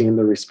also seeing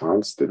the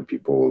response to the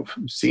people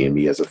seeing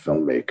me as a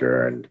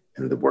filmmaker and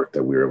the work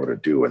that we were able to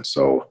do. And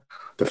so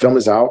the film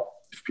is out.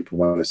 If people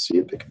want to see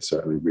it, they can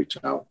certainly reach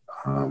out.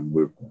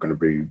 We're going to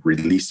be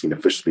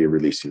officially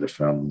releasing the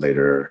film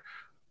later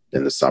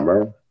in the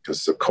summer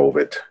because of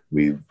COVID.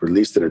 We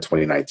released it in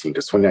 2019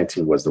 because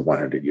 2019 was the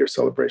 100-year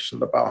celebration of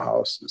the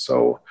Bauhaus. And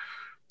so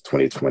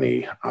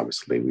 2020,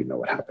 obviously, we know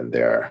what happened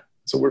there.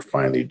 So we're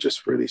finally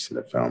just releasing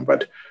the film.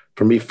 But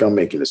for me,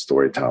 filmmaking is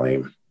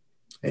storytelling.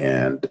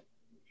 And,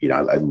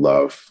 I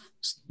love,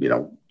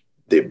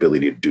 the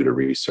ability to do the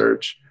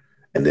research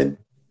and then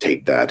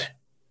take that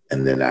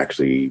and then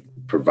actually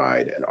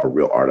provide a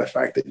real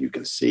artifact that you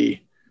can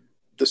see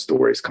the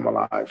stories come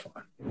alive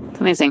on.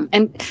 That's amazing.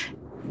 And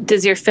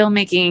does your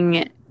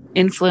filmmaking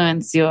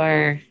influence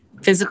your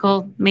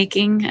physical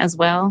making as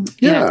well?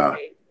 Yeah,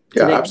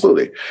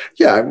 absolutely.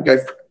 Yeah,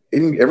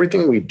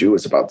 everything we do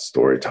is about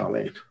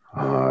storytelling.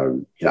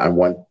 I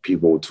want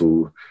people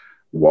to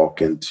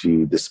walk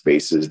into the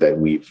spaces that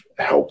we've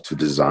helped to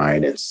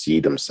design and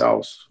see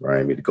themselves, right?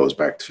 I mean, it goes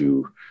back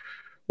to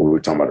what we were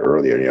talking about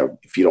earlier.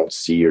 If you don't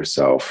see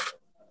yourself,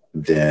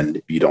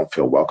 then you don't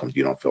feel welcomed,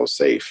 you don't feel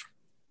safe.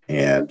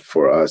 And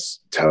for us,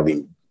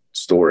 telling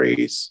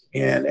stories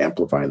and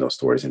amplifying those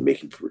stories and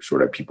making sure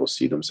that people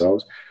see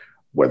themselves,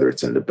 whether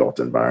it's in the built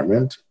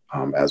environment,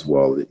 as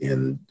well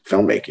in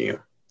filmmaking,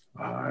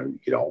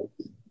 the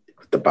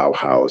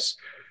Bauhaus,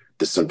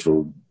 the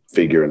central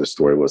figure in the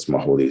story was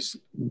Moholy's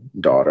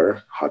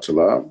daughter,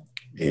 Hachala,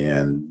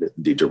 and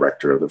the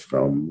director of the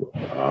film,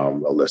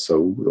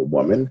 Alyssa, the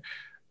woman.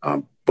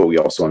 But we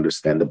also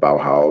understand the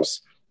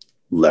Bauhaus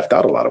left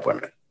out a lot of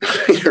women.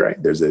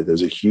 Right? There's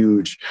a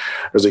huge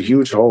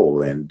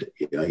hole, and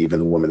even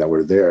the women that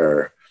were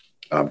there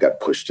got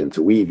pushed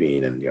into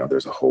weaving, and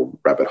there's a whole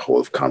rabbit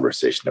hole of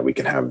conversation that we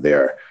can have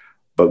there.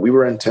 But we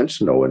were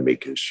intentional in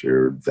making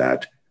sure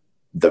that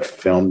the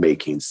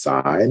filmmaking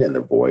side and the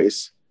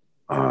voice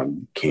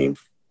came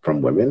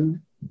from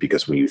women,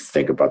 because when you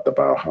think about the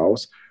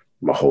Bauhaus,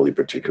 Moholy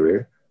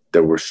particularly,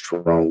 there were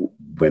strong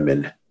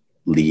women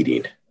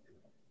leading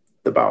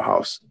the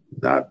Bauhaus,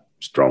 not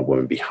strong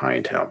women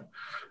behind him.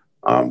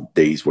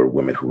 These were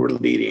women who were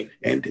leading,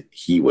 and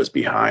he was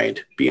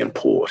behind being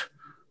pulled.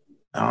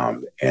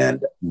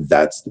 And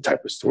that's the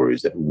type of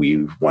stories that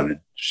we want to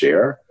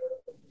share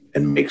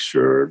and make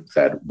sure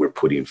that we're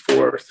putting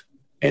forth.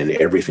 And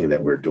everything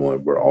that we're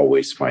doing, we're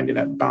always finding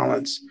that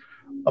balance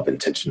of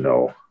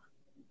intentional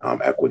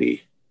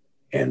equity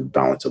and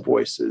balance of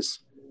voices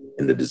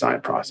in the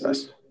design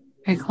process.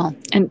 Very cool.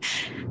 And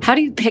how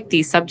do you pick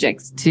these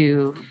subjects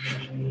to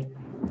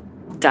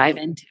dive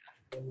into?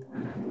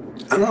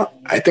 I don't know.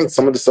 I think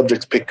some of the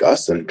subjects pick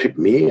us and pick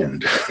me,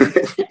 and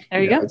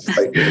there you go. It's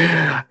like,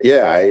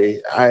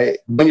 I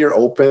when you're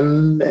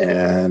open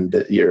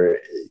and you're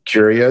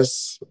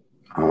curious,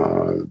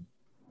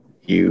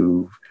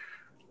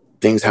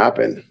 things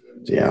happen.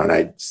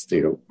 And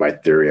my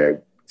theory, I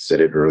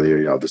said it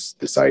earlier,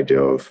 this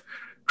idea of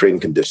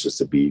creating conditions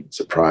to be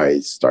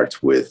surprised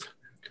starts with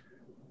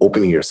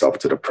opening yourself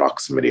to the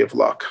proximity of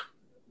luck,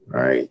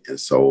 right? And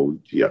so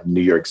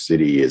New York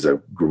City is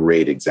a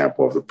great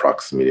example of the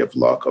proximity of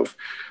luck, of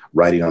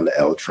riding on the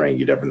L train.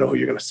 You never know who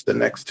you're going to sit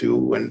next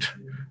to, and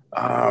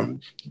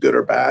good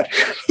or bad.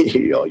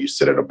 You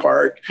sit at a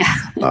park,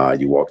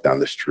 you walk down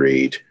the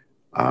street,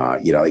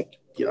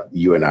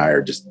 you and I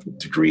are just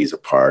degrees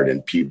apart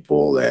in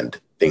people and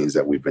things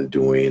that we've been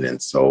doing.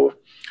 And so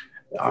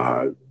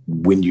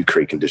when you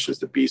create conditions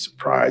to be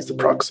surprised, the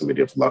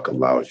proximity of luck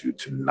allows you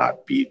to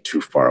not be too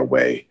far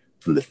away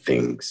from the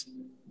things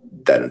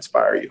that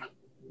inspire you.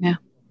 Yeah.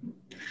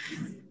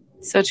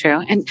 So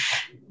true. And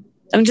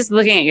I'm just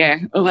looking at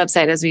your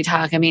website as we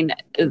talk. I mean,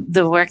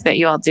 the work that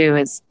you all do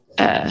is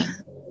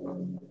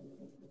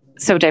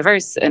so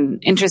diverse and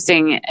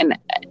interesting. And,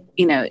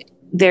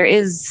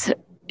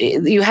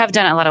 you have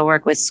done a lot of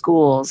work with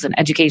schools and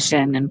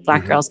education and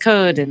Black Girls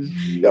Code and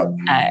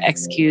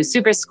XQ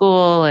Super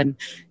School and,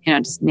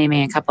 just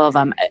naming a couple of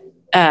them.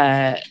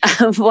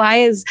 Why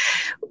is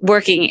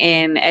working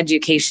in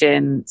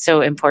education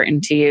so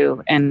important to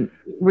you and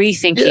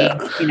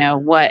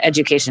rethinking, what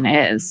education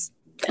is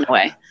in a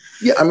way?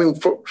 Yeah, I mean,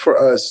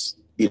 for us,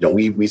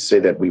 we say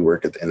that we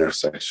work at the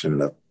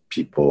intersection of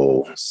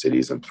people,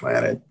 cities, and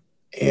planet.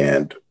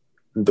 And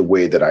the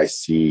way that I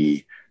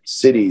see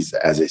cities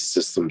as a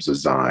systems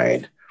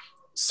design,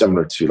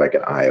 similar to like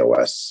an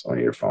iOS on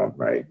your phone,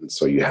 right? And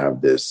so you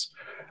have this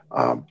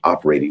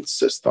operating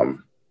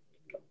system.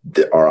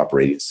 Our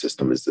operating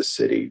system is the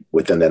city.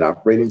 Within that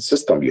operating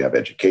system, you have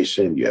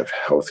education, you have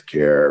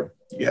healthcare,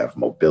 you have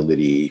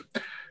mobility.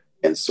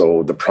 And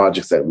so the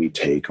projects that we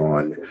take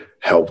on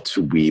help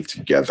to weave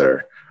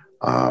together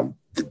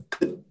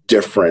the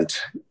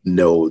different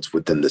nodes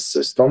within the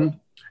system.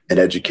 And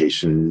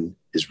education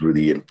is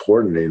really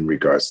important in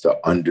regards to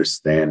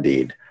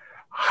understanding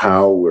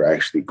how we're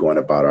actually going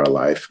about our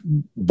life,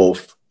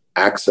 both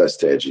access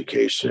to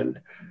education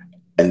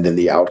and then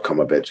the outcome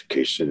of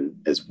education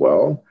as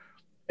well,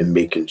 and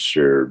making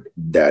sure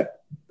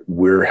that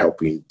we're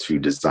helping to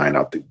design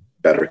out the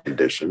better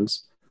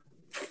conditions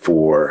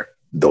for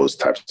those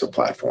types of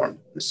platforms.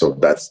 So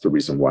that's the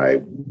reason why,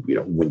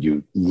 when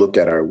you look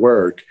at our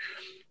work,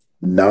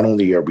 not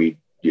only are we,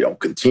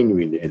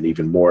 continuing and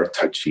even more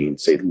touching,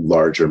 say,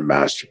 larger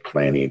master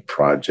planning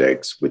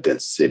projects within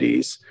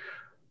cities,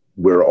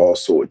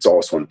 it's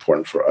also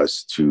important for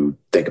us to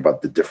think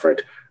about the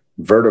different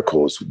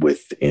verticals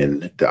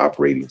within the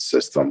operating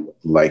system,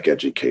 like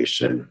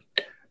education,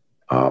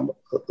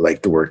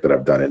 like the work that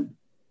I've done in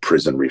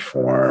prison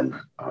reform,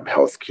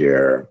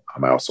 healthcare.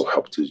 I also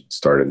helped to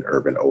start an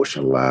urban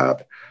ocean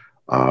lab,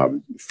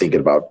 thinking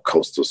about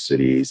coastal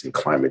cities and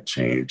climate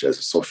change as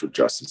a social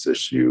justice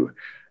issue.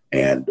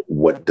 And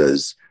what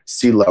does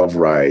sea level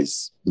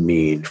rise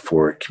mean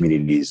for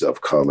communities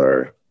of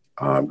color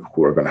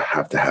who are going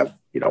to have,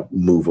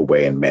 move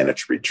away and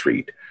manage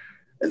retreat?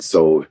 And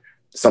so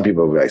some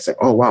people will be like,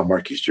 oh, wow,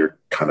 Marquise, you're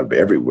kind of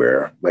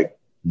everywhere. Like,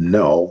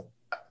 no,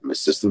 I'm a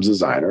systems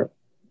designer.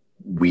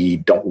 We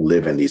don't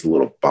live in these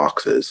little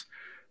boxes.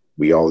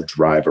 We all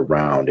drive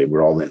around and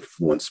we're all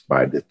influenced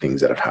by the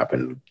things that have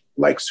happened,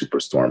 like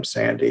Superstorm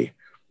Sandy.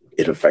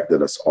 It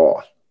affected us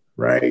all,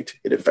 right?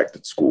 It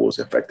affected schools,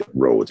 it affected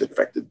roads, it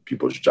affected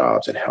people's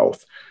jobs and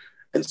health.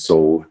 And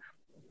so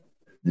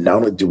not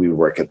only do we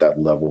work at that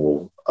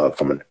level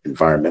from an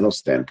environmental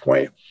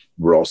standpoint,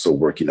 we're also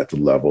working at the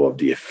level of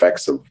the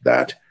effects of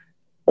that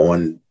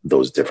on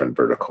those different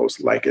verticals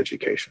like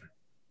education.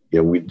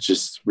 We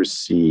just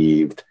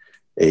received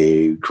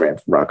a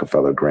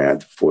Rockefeller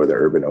grant for the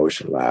Urban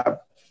Ocean Lab.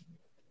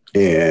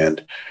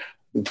 And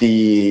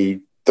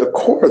the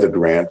core of the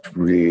grant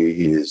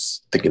really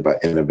is thinking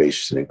about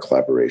innovation and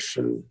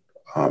collaboration.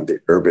 The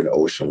Urban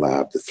Ocean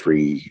Lab, the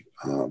three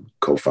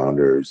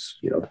co-founders,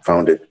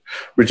 founded,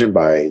 originally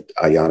by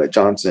Ayanna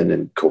Johnson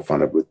and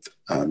co-founded with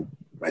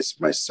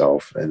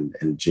myself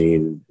and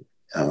Jean,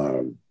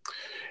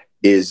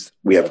 is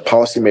we have a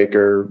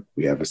policymaker,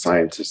 we have a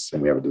scientist,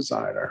 and we have a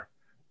designer.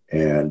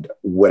 And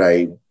what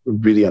I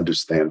really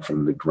understand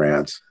from the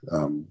grant,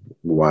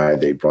 why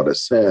they brought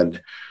us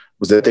in,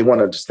 was that they want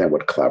to understand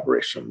what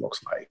collaboration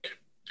looks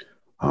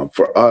like.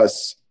 For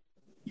us,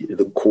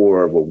 the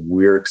core of what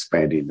we're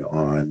expanding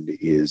on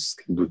is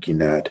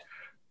looking at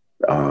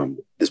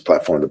this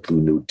platform, the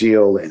Blue New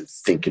Deal, and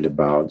thinking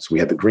about, so we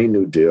had the Green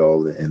New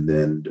Deal and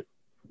then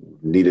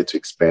needed to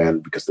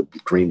expand because the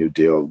Green New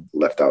Deal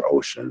left out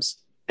oceans.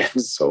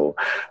 And so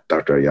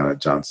Dr. Ayanna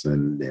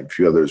Johnson and a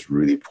few others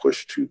really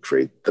pushed to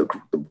create the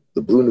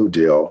Blue New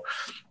Deal,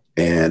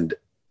 and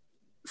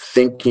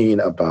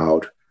thinking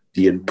about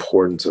the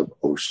importance of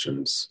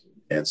oceans.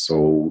 And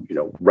so,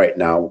 right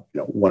now,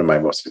 one of my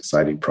most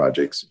exciting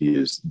projects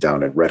is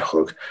down at Red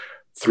Hook.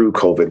 Through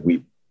COVID,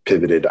 we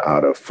pivoted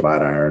out of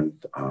Flatiron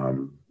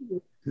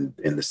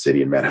in the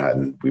city in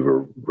Manhattan. We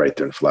were right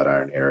there in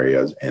Flatiron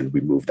areas, and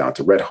we moved down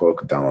to Red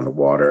Hook, down on the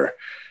water.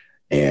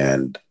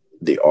 And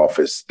the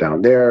office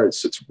down there, it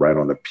sits right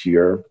on the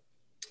pier.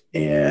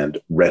 And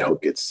Red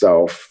Hook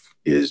itself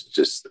is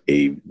just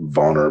a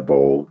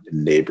vulnerable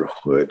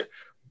neighborhood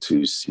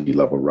to sea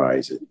level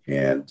rise.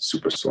 And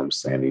Superstorm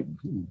Sandy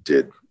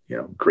did,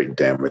 great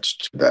damage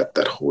to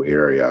that whole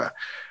area.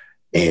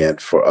 And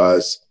for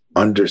us,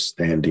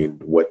 understanding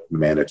what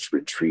managed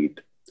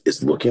retreat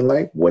is looking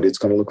like, what it's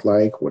going to look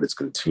like, what it's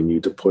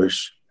continued to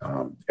push,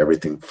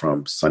 everything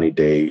from sunny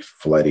day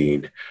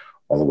flooding,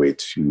 all the way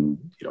to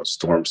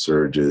storm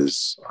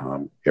surges,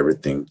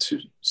 everything to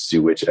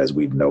sewage. As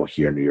we know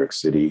here in New York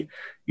City,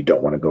 you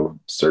don't want to go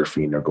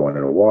surfing or going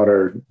in the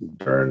water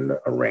during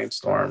a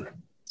rainstorm.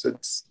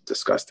 It's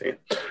disgusting,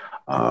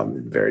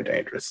 very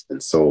dangerous.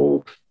 And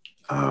so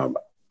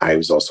I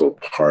was also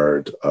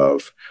part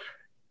of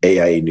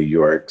AIA New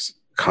York's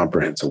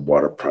Comprehensive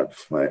Waterfront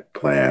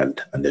Plan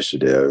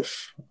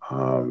initiative.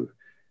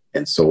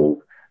 And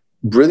so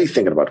really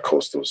thinking about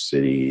coastal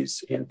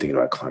cities and thinking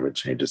about climate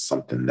change is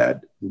something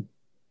that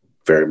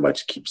very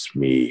much keeps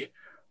me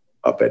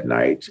up at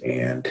night.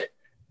 And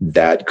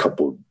that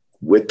coupled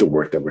with the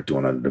work that we're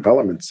doing on the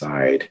development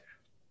side,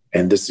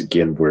 and this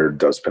again, where it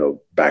does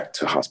pedal back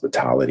to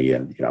hospitality.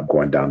 And, I'm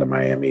going down to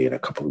Miami in a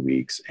couple of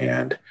weeks.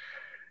 And,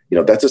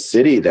 that's a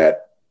city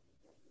that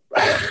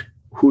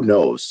who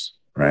knows,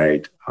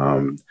 right?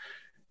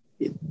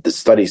 The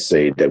studies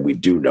say that we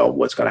do know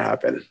what's going to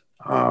happen.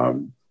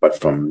 But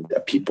from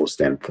a people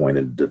standpoint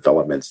and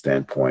development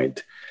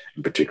standpoint,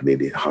 and particularly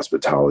the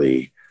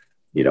hospitality,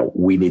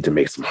 we need to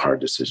make some hard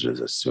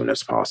decisions as soon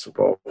as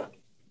possible.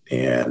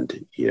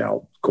 And,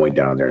 going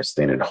down there and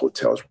staying in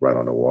hotels right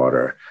on the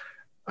water,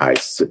 I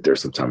sit there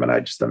sometime and I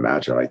just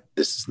imagine like,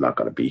 this is not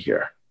going to be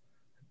here.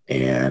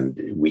 And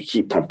we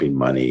keep pumping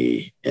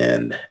money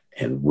in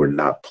and we're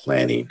not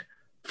planning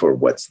for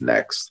what's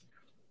next.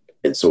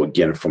 And so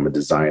again, from a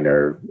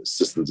designer,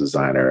 systems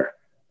designer,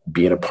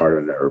 being a part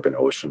of the Urban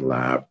Ocean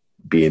Lab,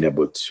 being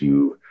able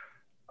to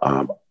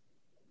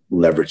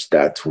leverage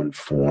that to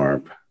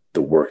inform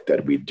the work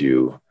that we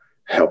do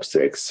helps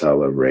to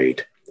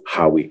accelerate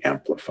how we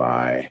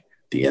amplify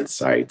the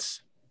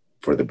insights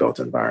for the built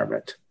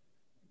environment,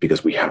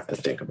 because we have to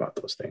think about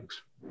those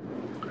things.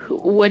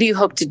 What do you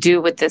hope to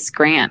do with this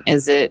grant?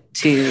 Is it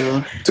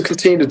to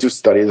continue to do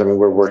studies? I mean,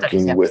 we're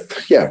working with,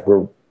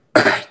 the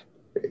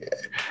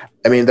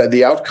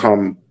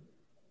outcome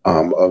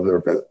of the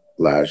Urban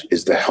Lab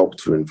is to help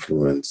to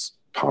influence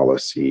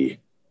policy,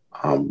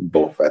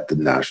 both at the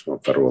national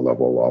and federal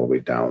level, all the way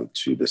down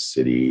to the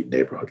city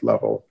neighborhood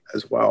level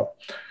as well.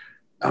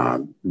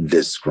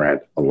 This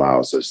grant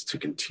allows us to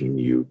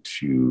continue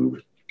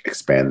to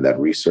expand that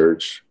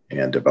research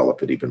and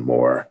develop it even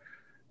more.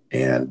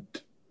 And,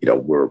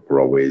 we're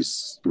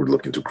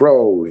looking to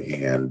grow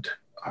and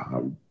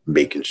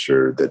making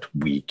sure that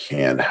we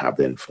can have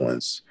the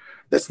influence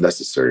that's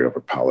necessary over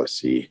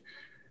policy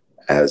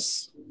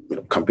as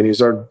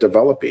companies are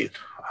developing.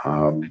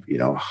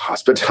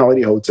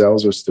 Hospitality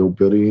hotels are still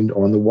building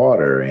on the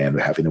water,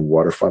 and having a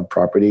waterfront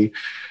property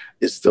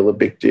is still a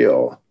big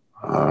deal.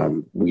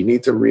 We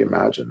need to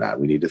reimagine that.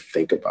 We need to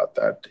think about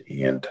that.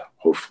 And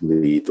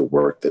hopefully the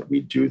work that we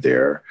do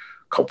there,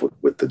 coupled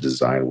with the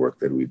design work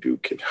that we do,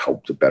 can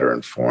help to better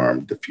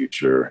inform the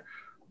future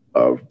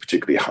of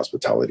particularly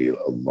hospitality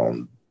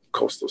along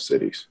coastal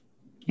cities.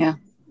 Yeah.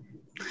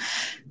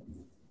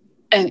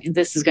 And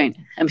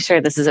I'm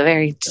sure this is a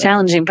very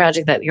challenging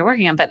project that you're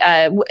working on, but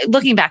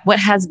looking back, what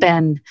has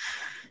been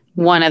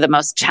one of the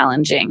most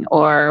challenging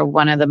or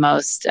one of the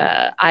most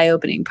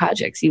eye-opening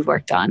projects you've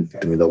worked on?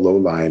 The Low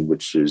Line,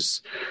 which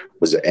was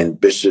an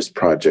ambitious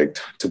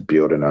project to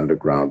build an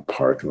underground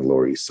park on the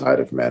Lower East Side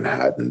of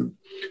Manhattan,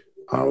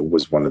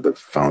 was one of the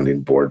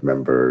founding board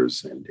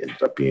members and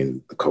ended up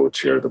being the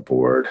co-chair of the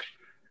board.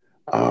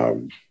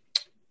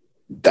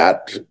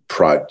 That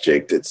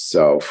project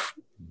itself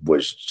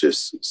was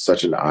just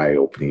such an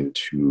eye-opening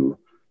to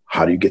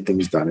how do you get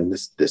things done in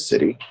this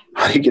city?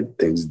 How do you get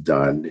things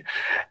done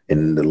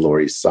in the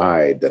Lower East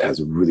Side that has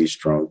a really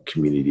strong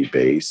community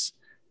base?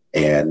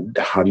 And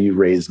how do you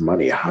raise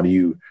money? How do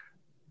you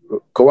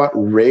go out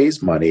and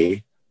raise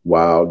money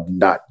while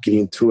not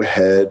getting too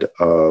ahead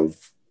of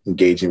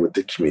engaging with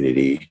the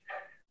community?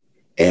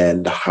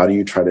 And how do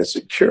you try to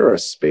secure a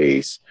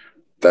space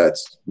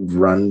that's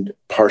run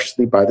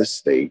partially by the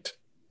state,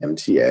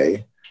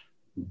 MTA,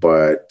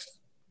 but,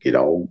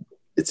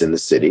 it's in the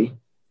city,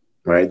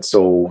 right?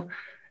 So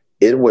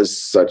it was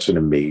such an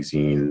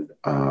amazing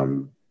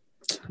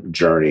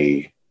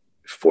journey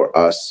for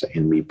us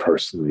and me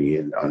personally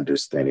in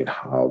understanding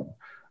how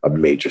a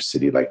major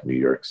city like New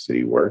York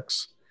City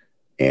works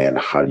and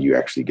how do you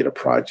actually get a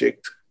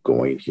project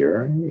going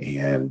here.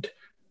 And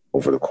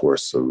over the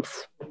course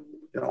of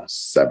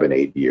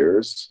 7-8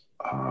 years,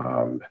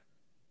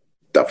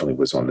 definitely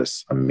was on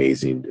this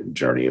amazing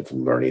journey of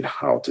learning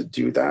how to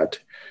do that.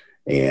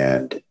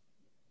 And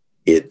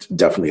it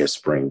definitely has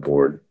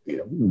springboard,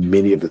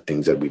 many of the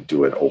things that we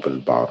do at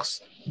Open Box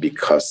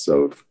because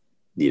of,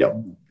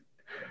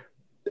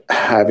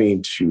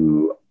 having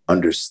to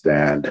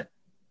understand,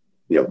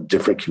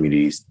 different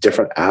communities,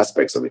 different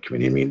aspects of the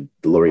community. I mean,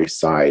 the Lower East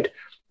Side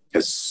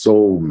has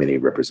so many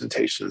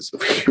representations of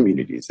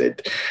communities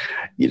that,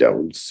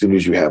 as soon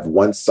as you have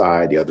one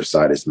side, the other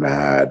side is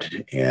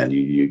mad, and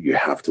you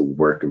have to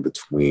work in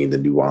between the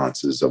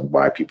nuances of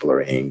why people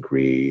are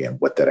angry and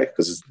what that,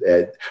 because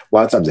a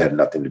lot of times it had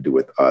nothing to do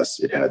with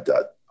us. It had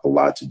a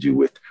lot to do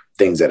with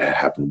things that had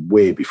happened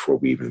way before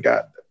we even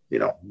got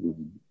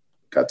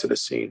to the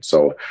scene.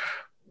 So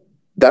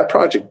that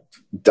project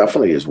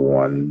definitely is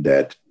one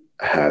that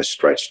has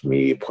stretched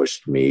me,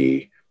 pushed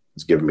me,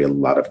 has given me a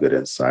lot of good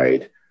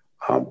insight.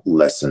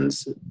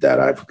 Lessons that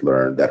I've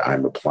learned that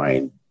I'm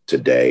applying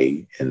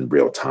today in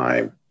real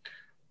time.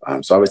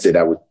 So I would say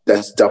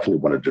that's definitely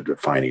one of the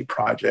defining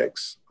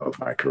projects of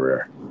my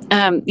career.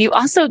 You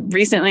also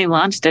recently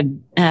launched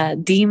a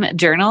DEAM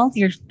journal.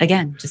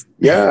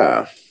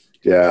 Yeah.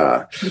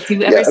 Yeah. If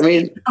you ever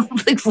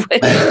like, what?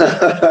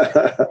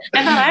 I thought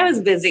I was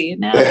busy.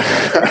 No.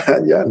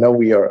 Yeah, no,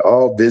 we are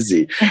all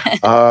busy.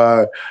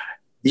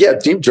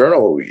 Deep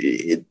Journal,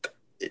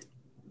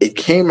 it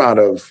came out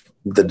of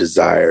the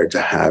desire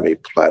to have a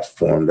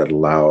platform that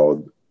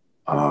allowed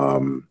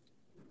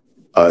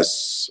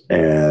us,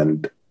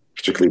 and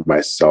particularly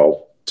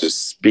myself, to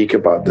speak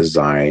about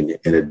design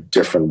in a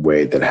different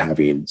way than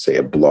having, say,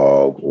 a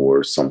blog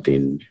or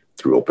something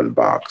through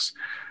OpenBox.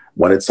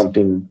 Wanted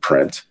something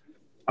print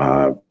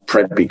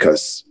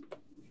because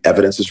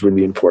evidence is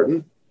really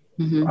important.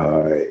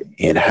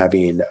 And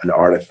having an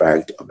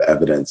artifact of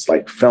evidence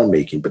like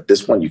filmmaking, but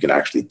this one you can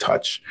actually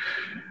touch.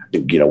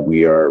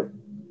 We are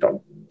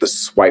the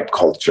swipe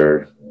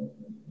culture,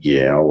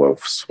 of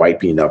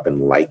swiping up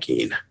and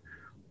liking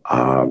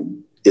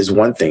is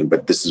one thing,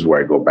 but this is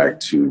where I go back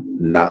to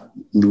not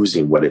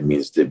losing what it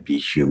means to be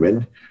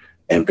human,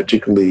 and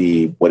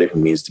particularly what it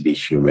means to be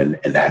human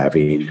and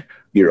having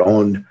your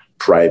own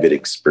private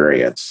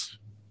experience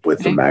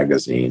with the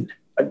magazine,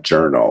 a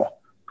journal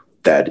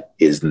that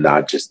is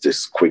not just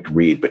this quick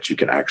read, but you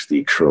can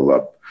actually curl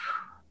up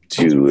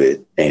to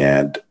it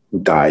and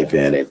dive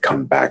in and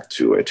come back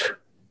to it.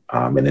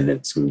 And then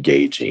it's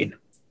engaging.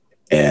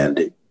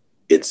 And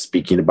it's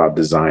speaking about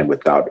design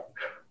without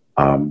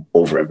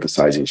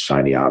overemphasizing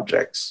shiny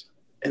objects.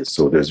 And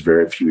so there's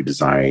very few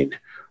design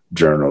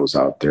journals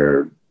out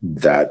there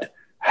that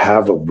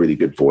have a really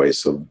good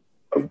voice of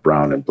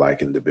brown and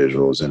Black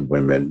individuals and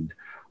women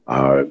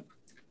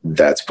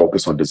that's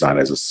focused on design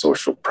as a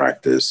social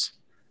practice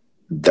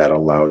that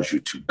allows you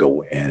to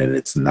go in, and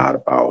it's not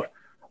about,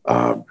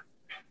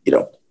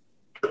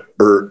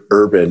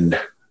 urban,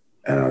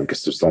 I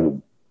guess there's the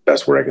only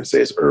best word I can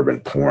say is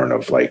urban porn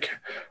of like,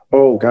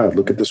 oh God,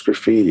 look at this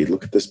graffiti,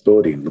 look at this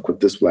building, look what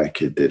this Black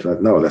kid did.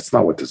 No, that's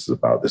not what this is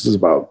about. This is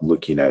about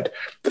looking at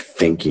the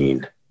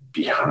thinking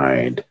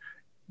behind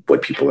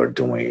what people are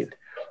doing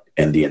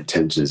and the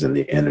intentions and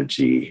the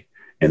energy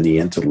and the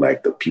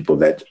intellect of people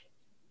that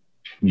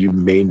you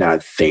may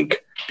not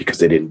think because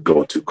they didn't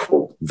go to,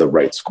 quote, the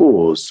right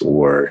schools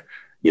or,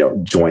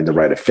 join the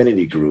right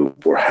affinity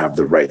group or have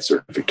the right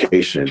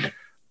certification.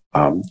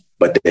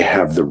 But they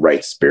have the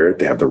right spirit,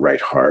 they have the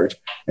right heart,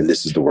 and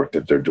this is the work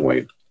that they're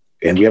doing.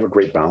 And we have a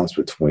great balance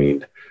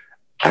between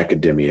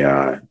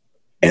academia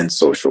and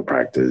social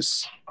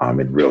practice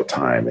in real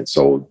time. And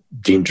so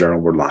Dean Journal,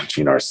 we're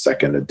launching our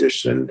second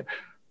edition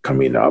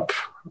coming up.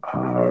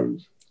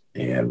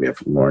 And we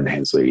have Lauren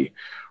Hensley,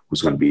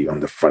 who's going to be on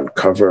the front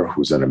cover,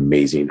 who's an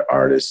amazing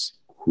artist,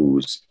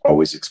 who's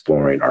always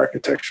exploring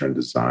architecture and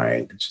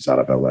design. She's out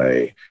of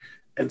LA.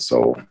 And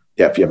so,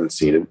 if you haven't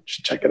seen it, you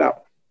should check it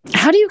out.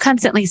 How do you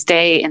constantly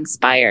stay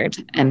inspired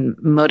and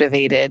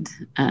motivated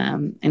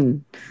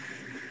and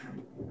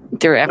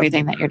through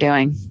everything that you're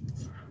doing?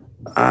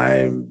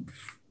 I'm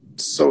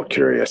so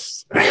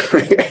curious.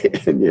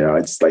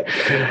 It's like,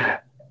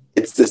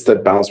 it's just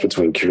that balance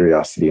between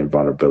curiosity and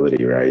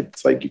vulnerability, right?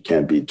 It's like you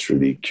can't be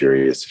truly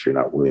curious if you're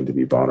not willing to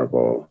be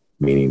vulnerable,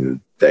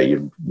 meaning that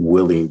you're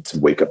willing to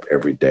wake up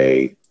every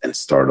day and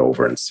start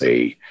over and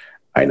say,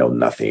 I know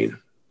nothing,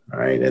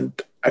 right? And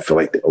I feel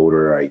like the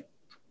older I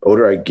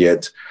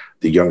get,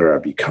 the younger I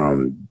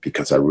become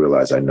because I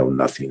realize I know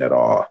nothing at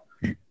all,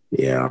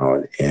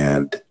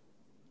 and,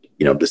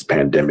 this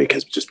pandemic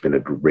has just been a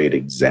great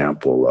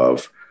example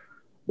of,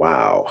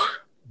 wow,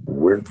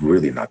 we're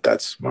really not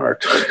that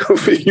smart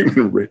of a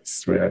human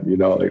race, man.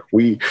 Like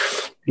we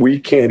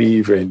can't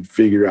even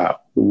figure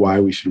out why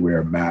we should wear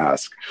a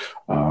mask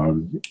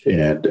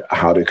and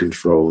how to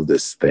control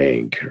this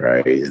thing,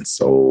 right? And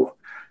so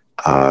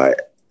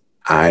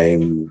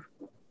I'm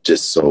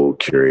just so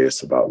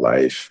curious about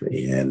life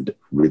and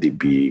really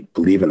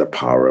believe in the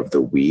power of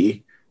the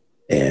we,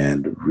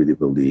 and really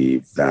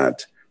believe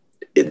that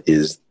it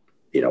is,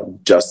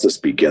 justice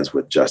begins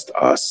with just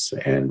us,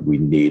 and we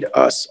need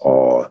us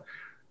all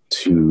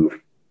to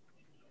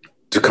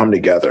come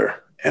together,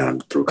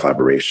 and through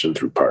collaboration,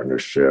 through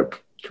partnership,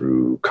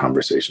 through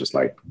conversations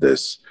like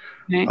this,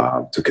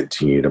 to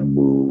continue to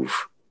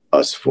move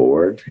us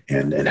forward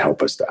and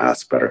help us to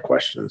ask better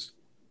questions.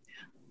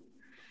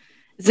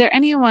 Is there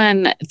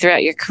anyone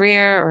throughout your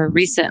career or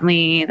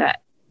recently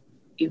that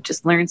you've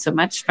just learned so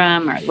much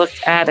from or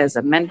looked at as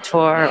a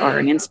mentor or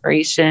an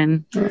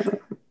inspiration?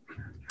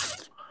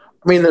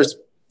 I mean, there's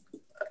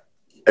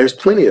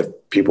plenty of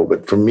people,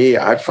 but for me,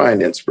 I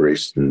find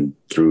inspiration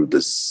through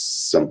the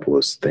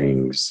simplest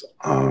things.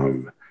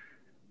 I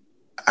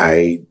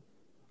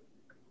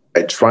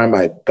try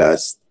my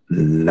best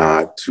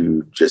not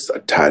to just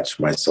attach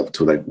myself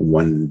to like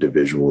one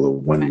individual or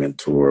one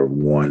mentor or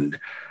one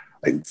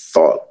like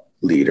thought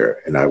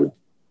leader. And I would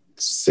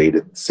say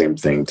the same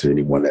thing to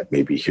anyone that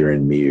may be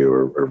hearing me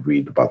or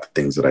read about the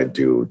things that I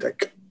do.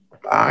 Like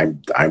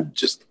I'm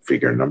just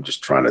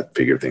trying to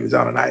figure things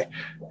out. And I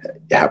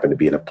happen to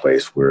be in a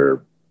place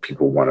where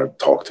people want to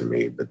talk to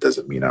me, but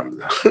doesn't mean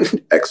I'm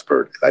an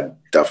expert. I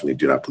definitely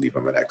do not believe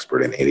I'm an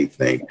expert in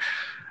anything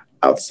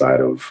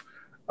outside of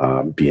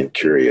being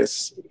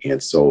curious.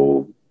 And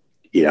so,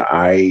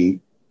 I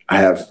I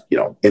have,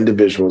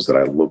 individuals that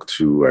I look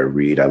to, I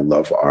read, I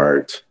love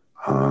art.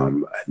 I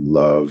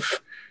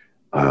love,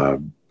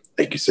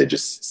 like you said,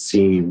 just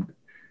seeing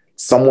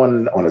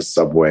someone on a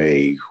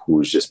subway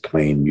who's just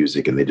playing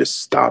music and they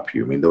just stop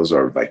you. I mean, those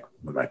are like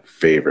one of my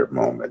favorite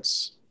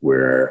moments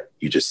where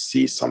you just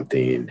see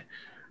something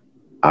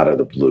out of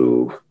the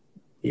blue,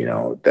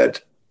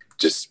 that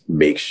just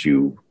makes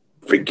you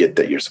forget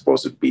that you're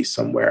supposed to be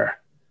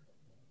somewhere.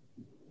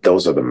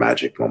 Those are the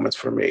magic moments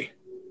for me.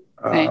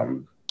 Right.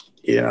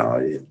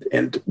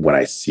 And when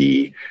I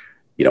see,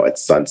 at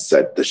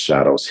sunset, the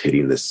shadows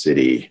hitting the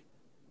city,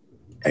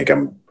 like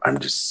I'm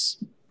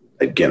just,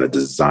 again, a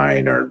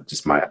designer,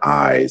 just my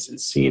eyes and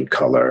seeing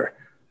color.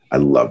 I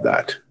love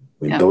that.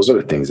 I mean, those are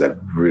the things that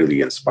really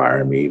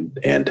inspire me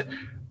and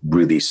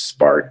really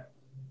spark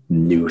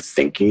new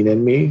thinking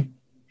in me,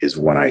 is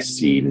when I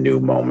see new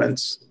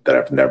moments that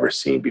I've never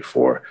seen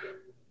before,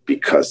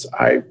 because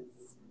I've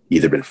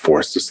either been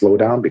forced to slow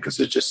down because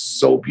it's just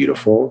so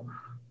beautiful,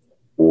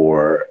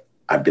 or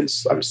I'm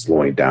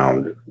slowing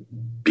down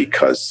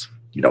because,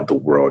 the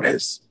world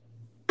has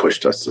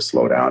pushed us to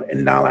slow down.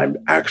 And now I'm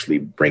actually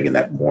bringing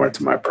that more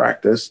into my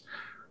practice.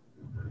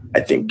 I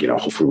think,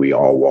 hopefully we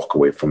all walk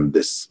away from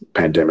this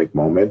pandemic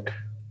moment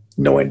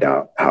knowing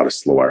how to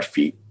slow our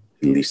feet,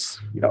 at least,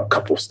 a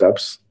couple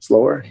steps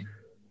slower.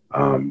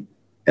 And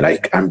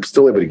I'm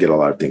still able to get a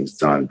lot of things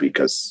done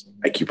because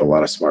I keep a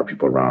lot of smart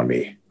people around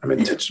me. I'm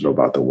intentional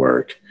about the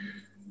work.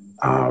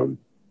 And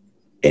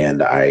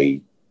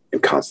I am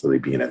constantly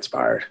being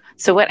inspired.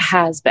 So what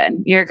has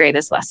been your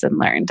greatest lesson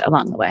learned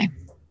along the way?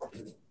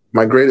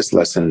 My greatest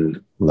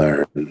lesson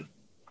learned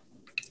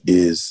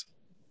is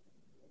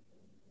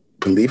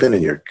believing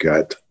in your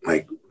gut.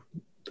 Like,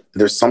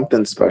 there's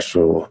something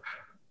special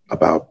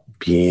about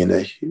being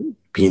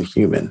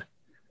human. And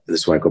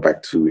this is why I go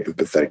back to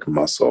empathetic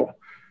muscle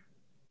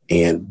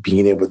and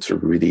being able to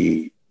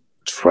really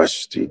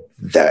trust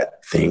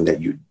that thing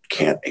that you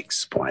can't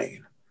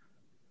explain.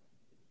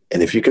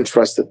 And if you can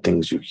trust the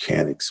things you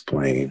can't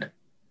explain,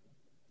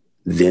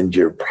 then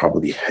you're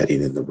probably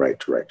heading in the right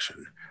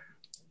direction.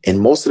 And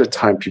most of the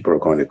time, people are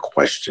going to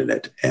question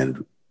it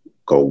and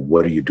go,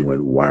 what are you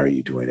doing? Why are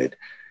you doing it?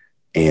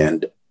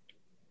 And,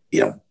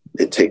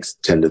 it takes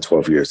 10 to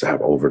 12 years to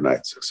have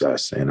overnight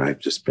success. And I've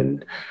just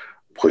been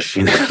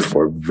pushing it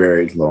for a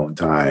very long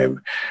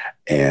time.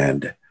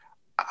 And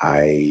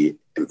I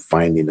am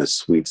finding a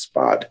sweet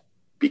spot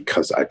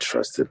because I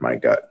trusted my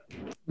gut.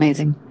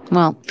 Amazing.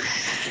 Well,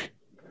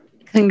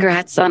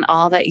 congrats on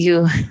all that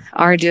you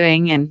are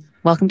doing, and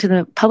welcome to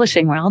the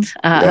publishing world.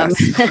 Yes.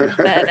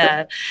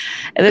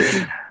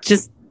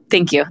 Just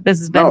thank you. This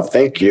has been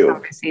thank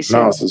you.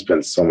 No, this has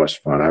been so much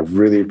fun. I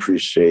really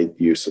appreciate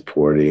you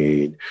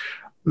supporting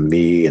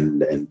me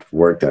and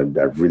work. I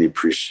really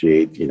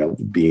appreciate,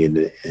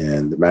 being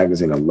in the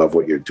magazine. I love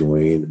what you're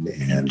doing.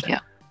 And,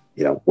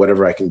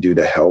 whatever I can do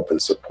to help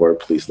and support,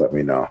 please let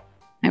me know.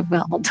 I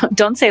will.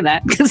 Don't say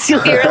that, because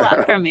you'll hear a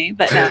lot from me.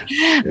 But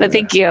but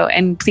thank you.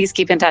 And please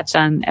keep in touch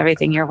on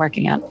everything you're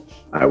working on.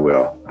 I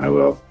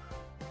will.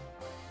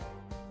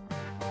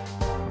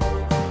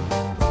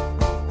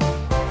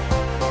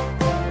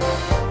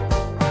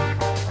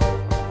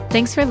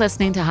 Thanks for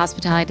listening to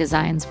Hospitality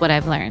Design's What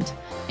I've Learned.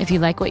 If you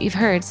like what you've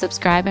heard,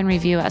 subscribe and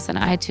review us on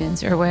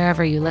iTunes or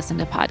wherever you listen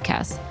to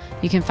podcasts.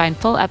 You can find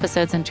full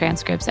episodes and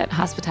transcripts at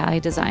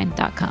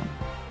hospitalitydesign.com.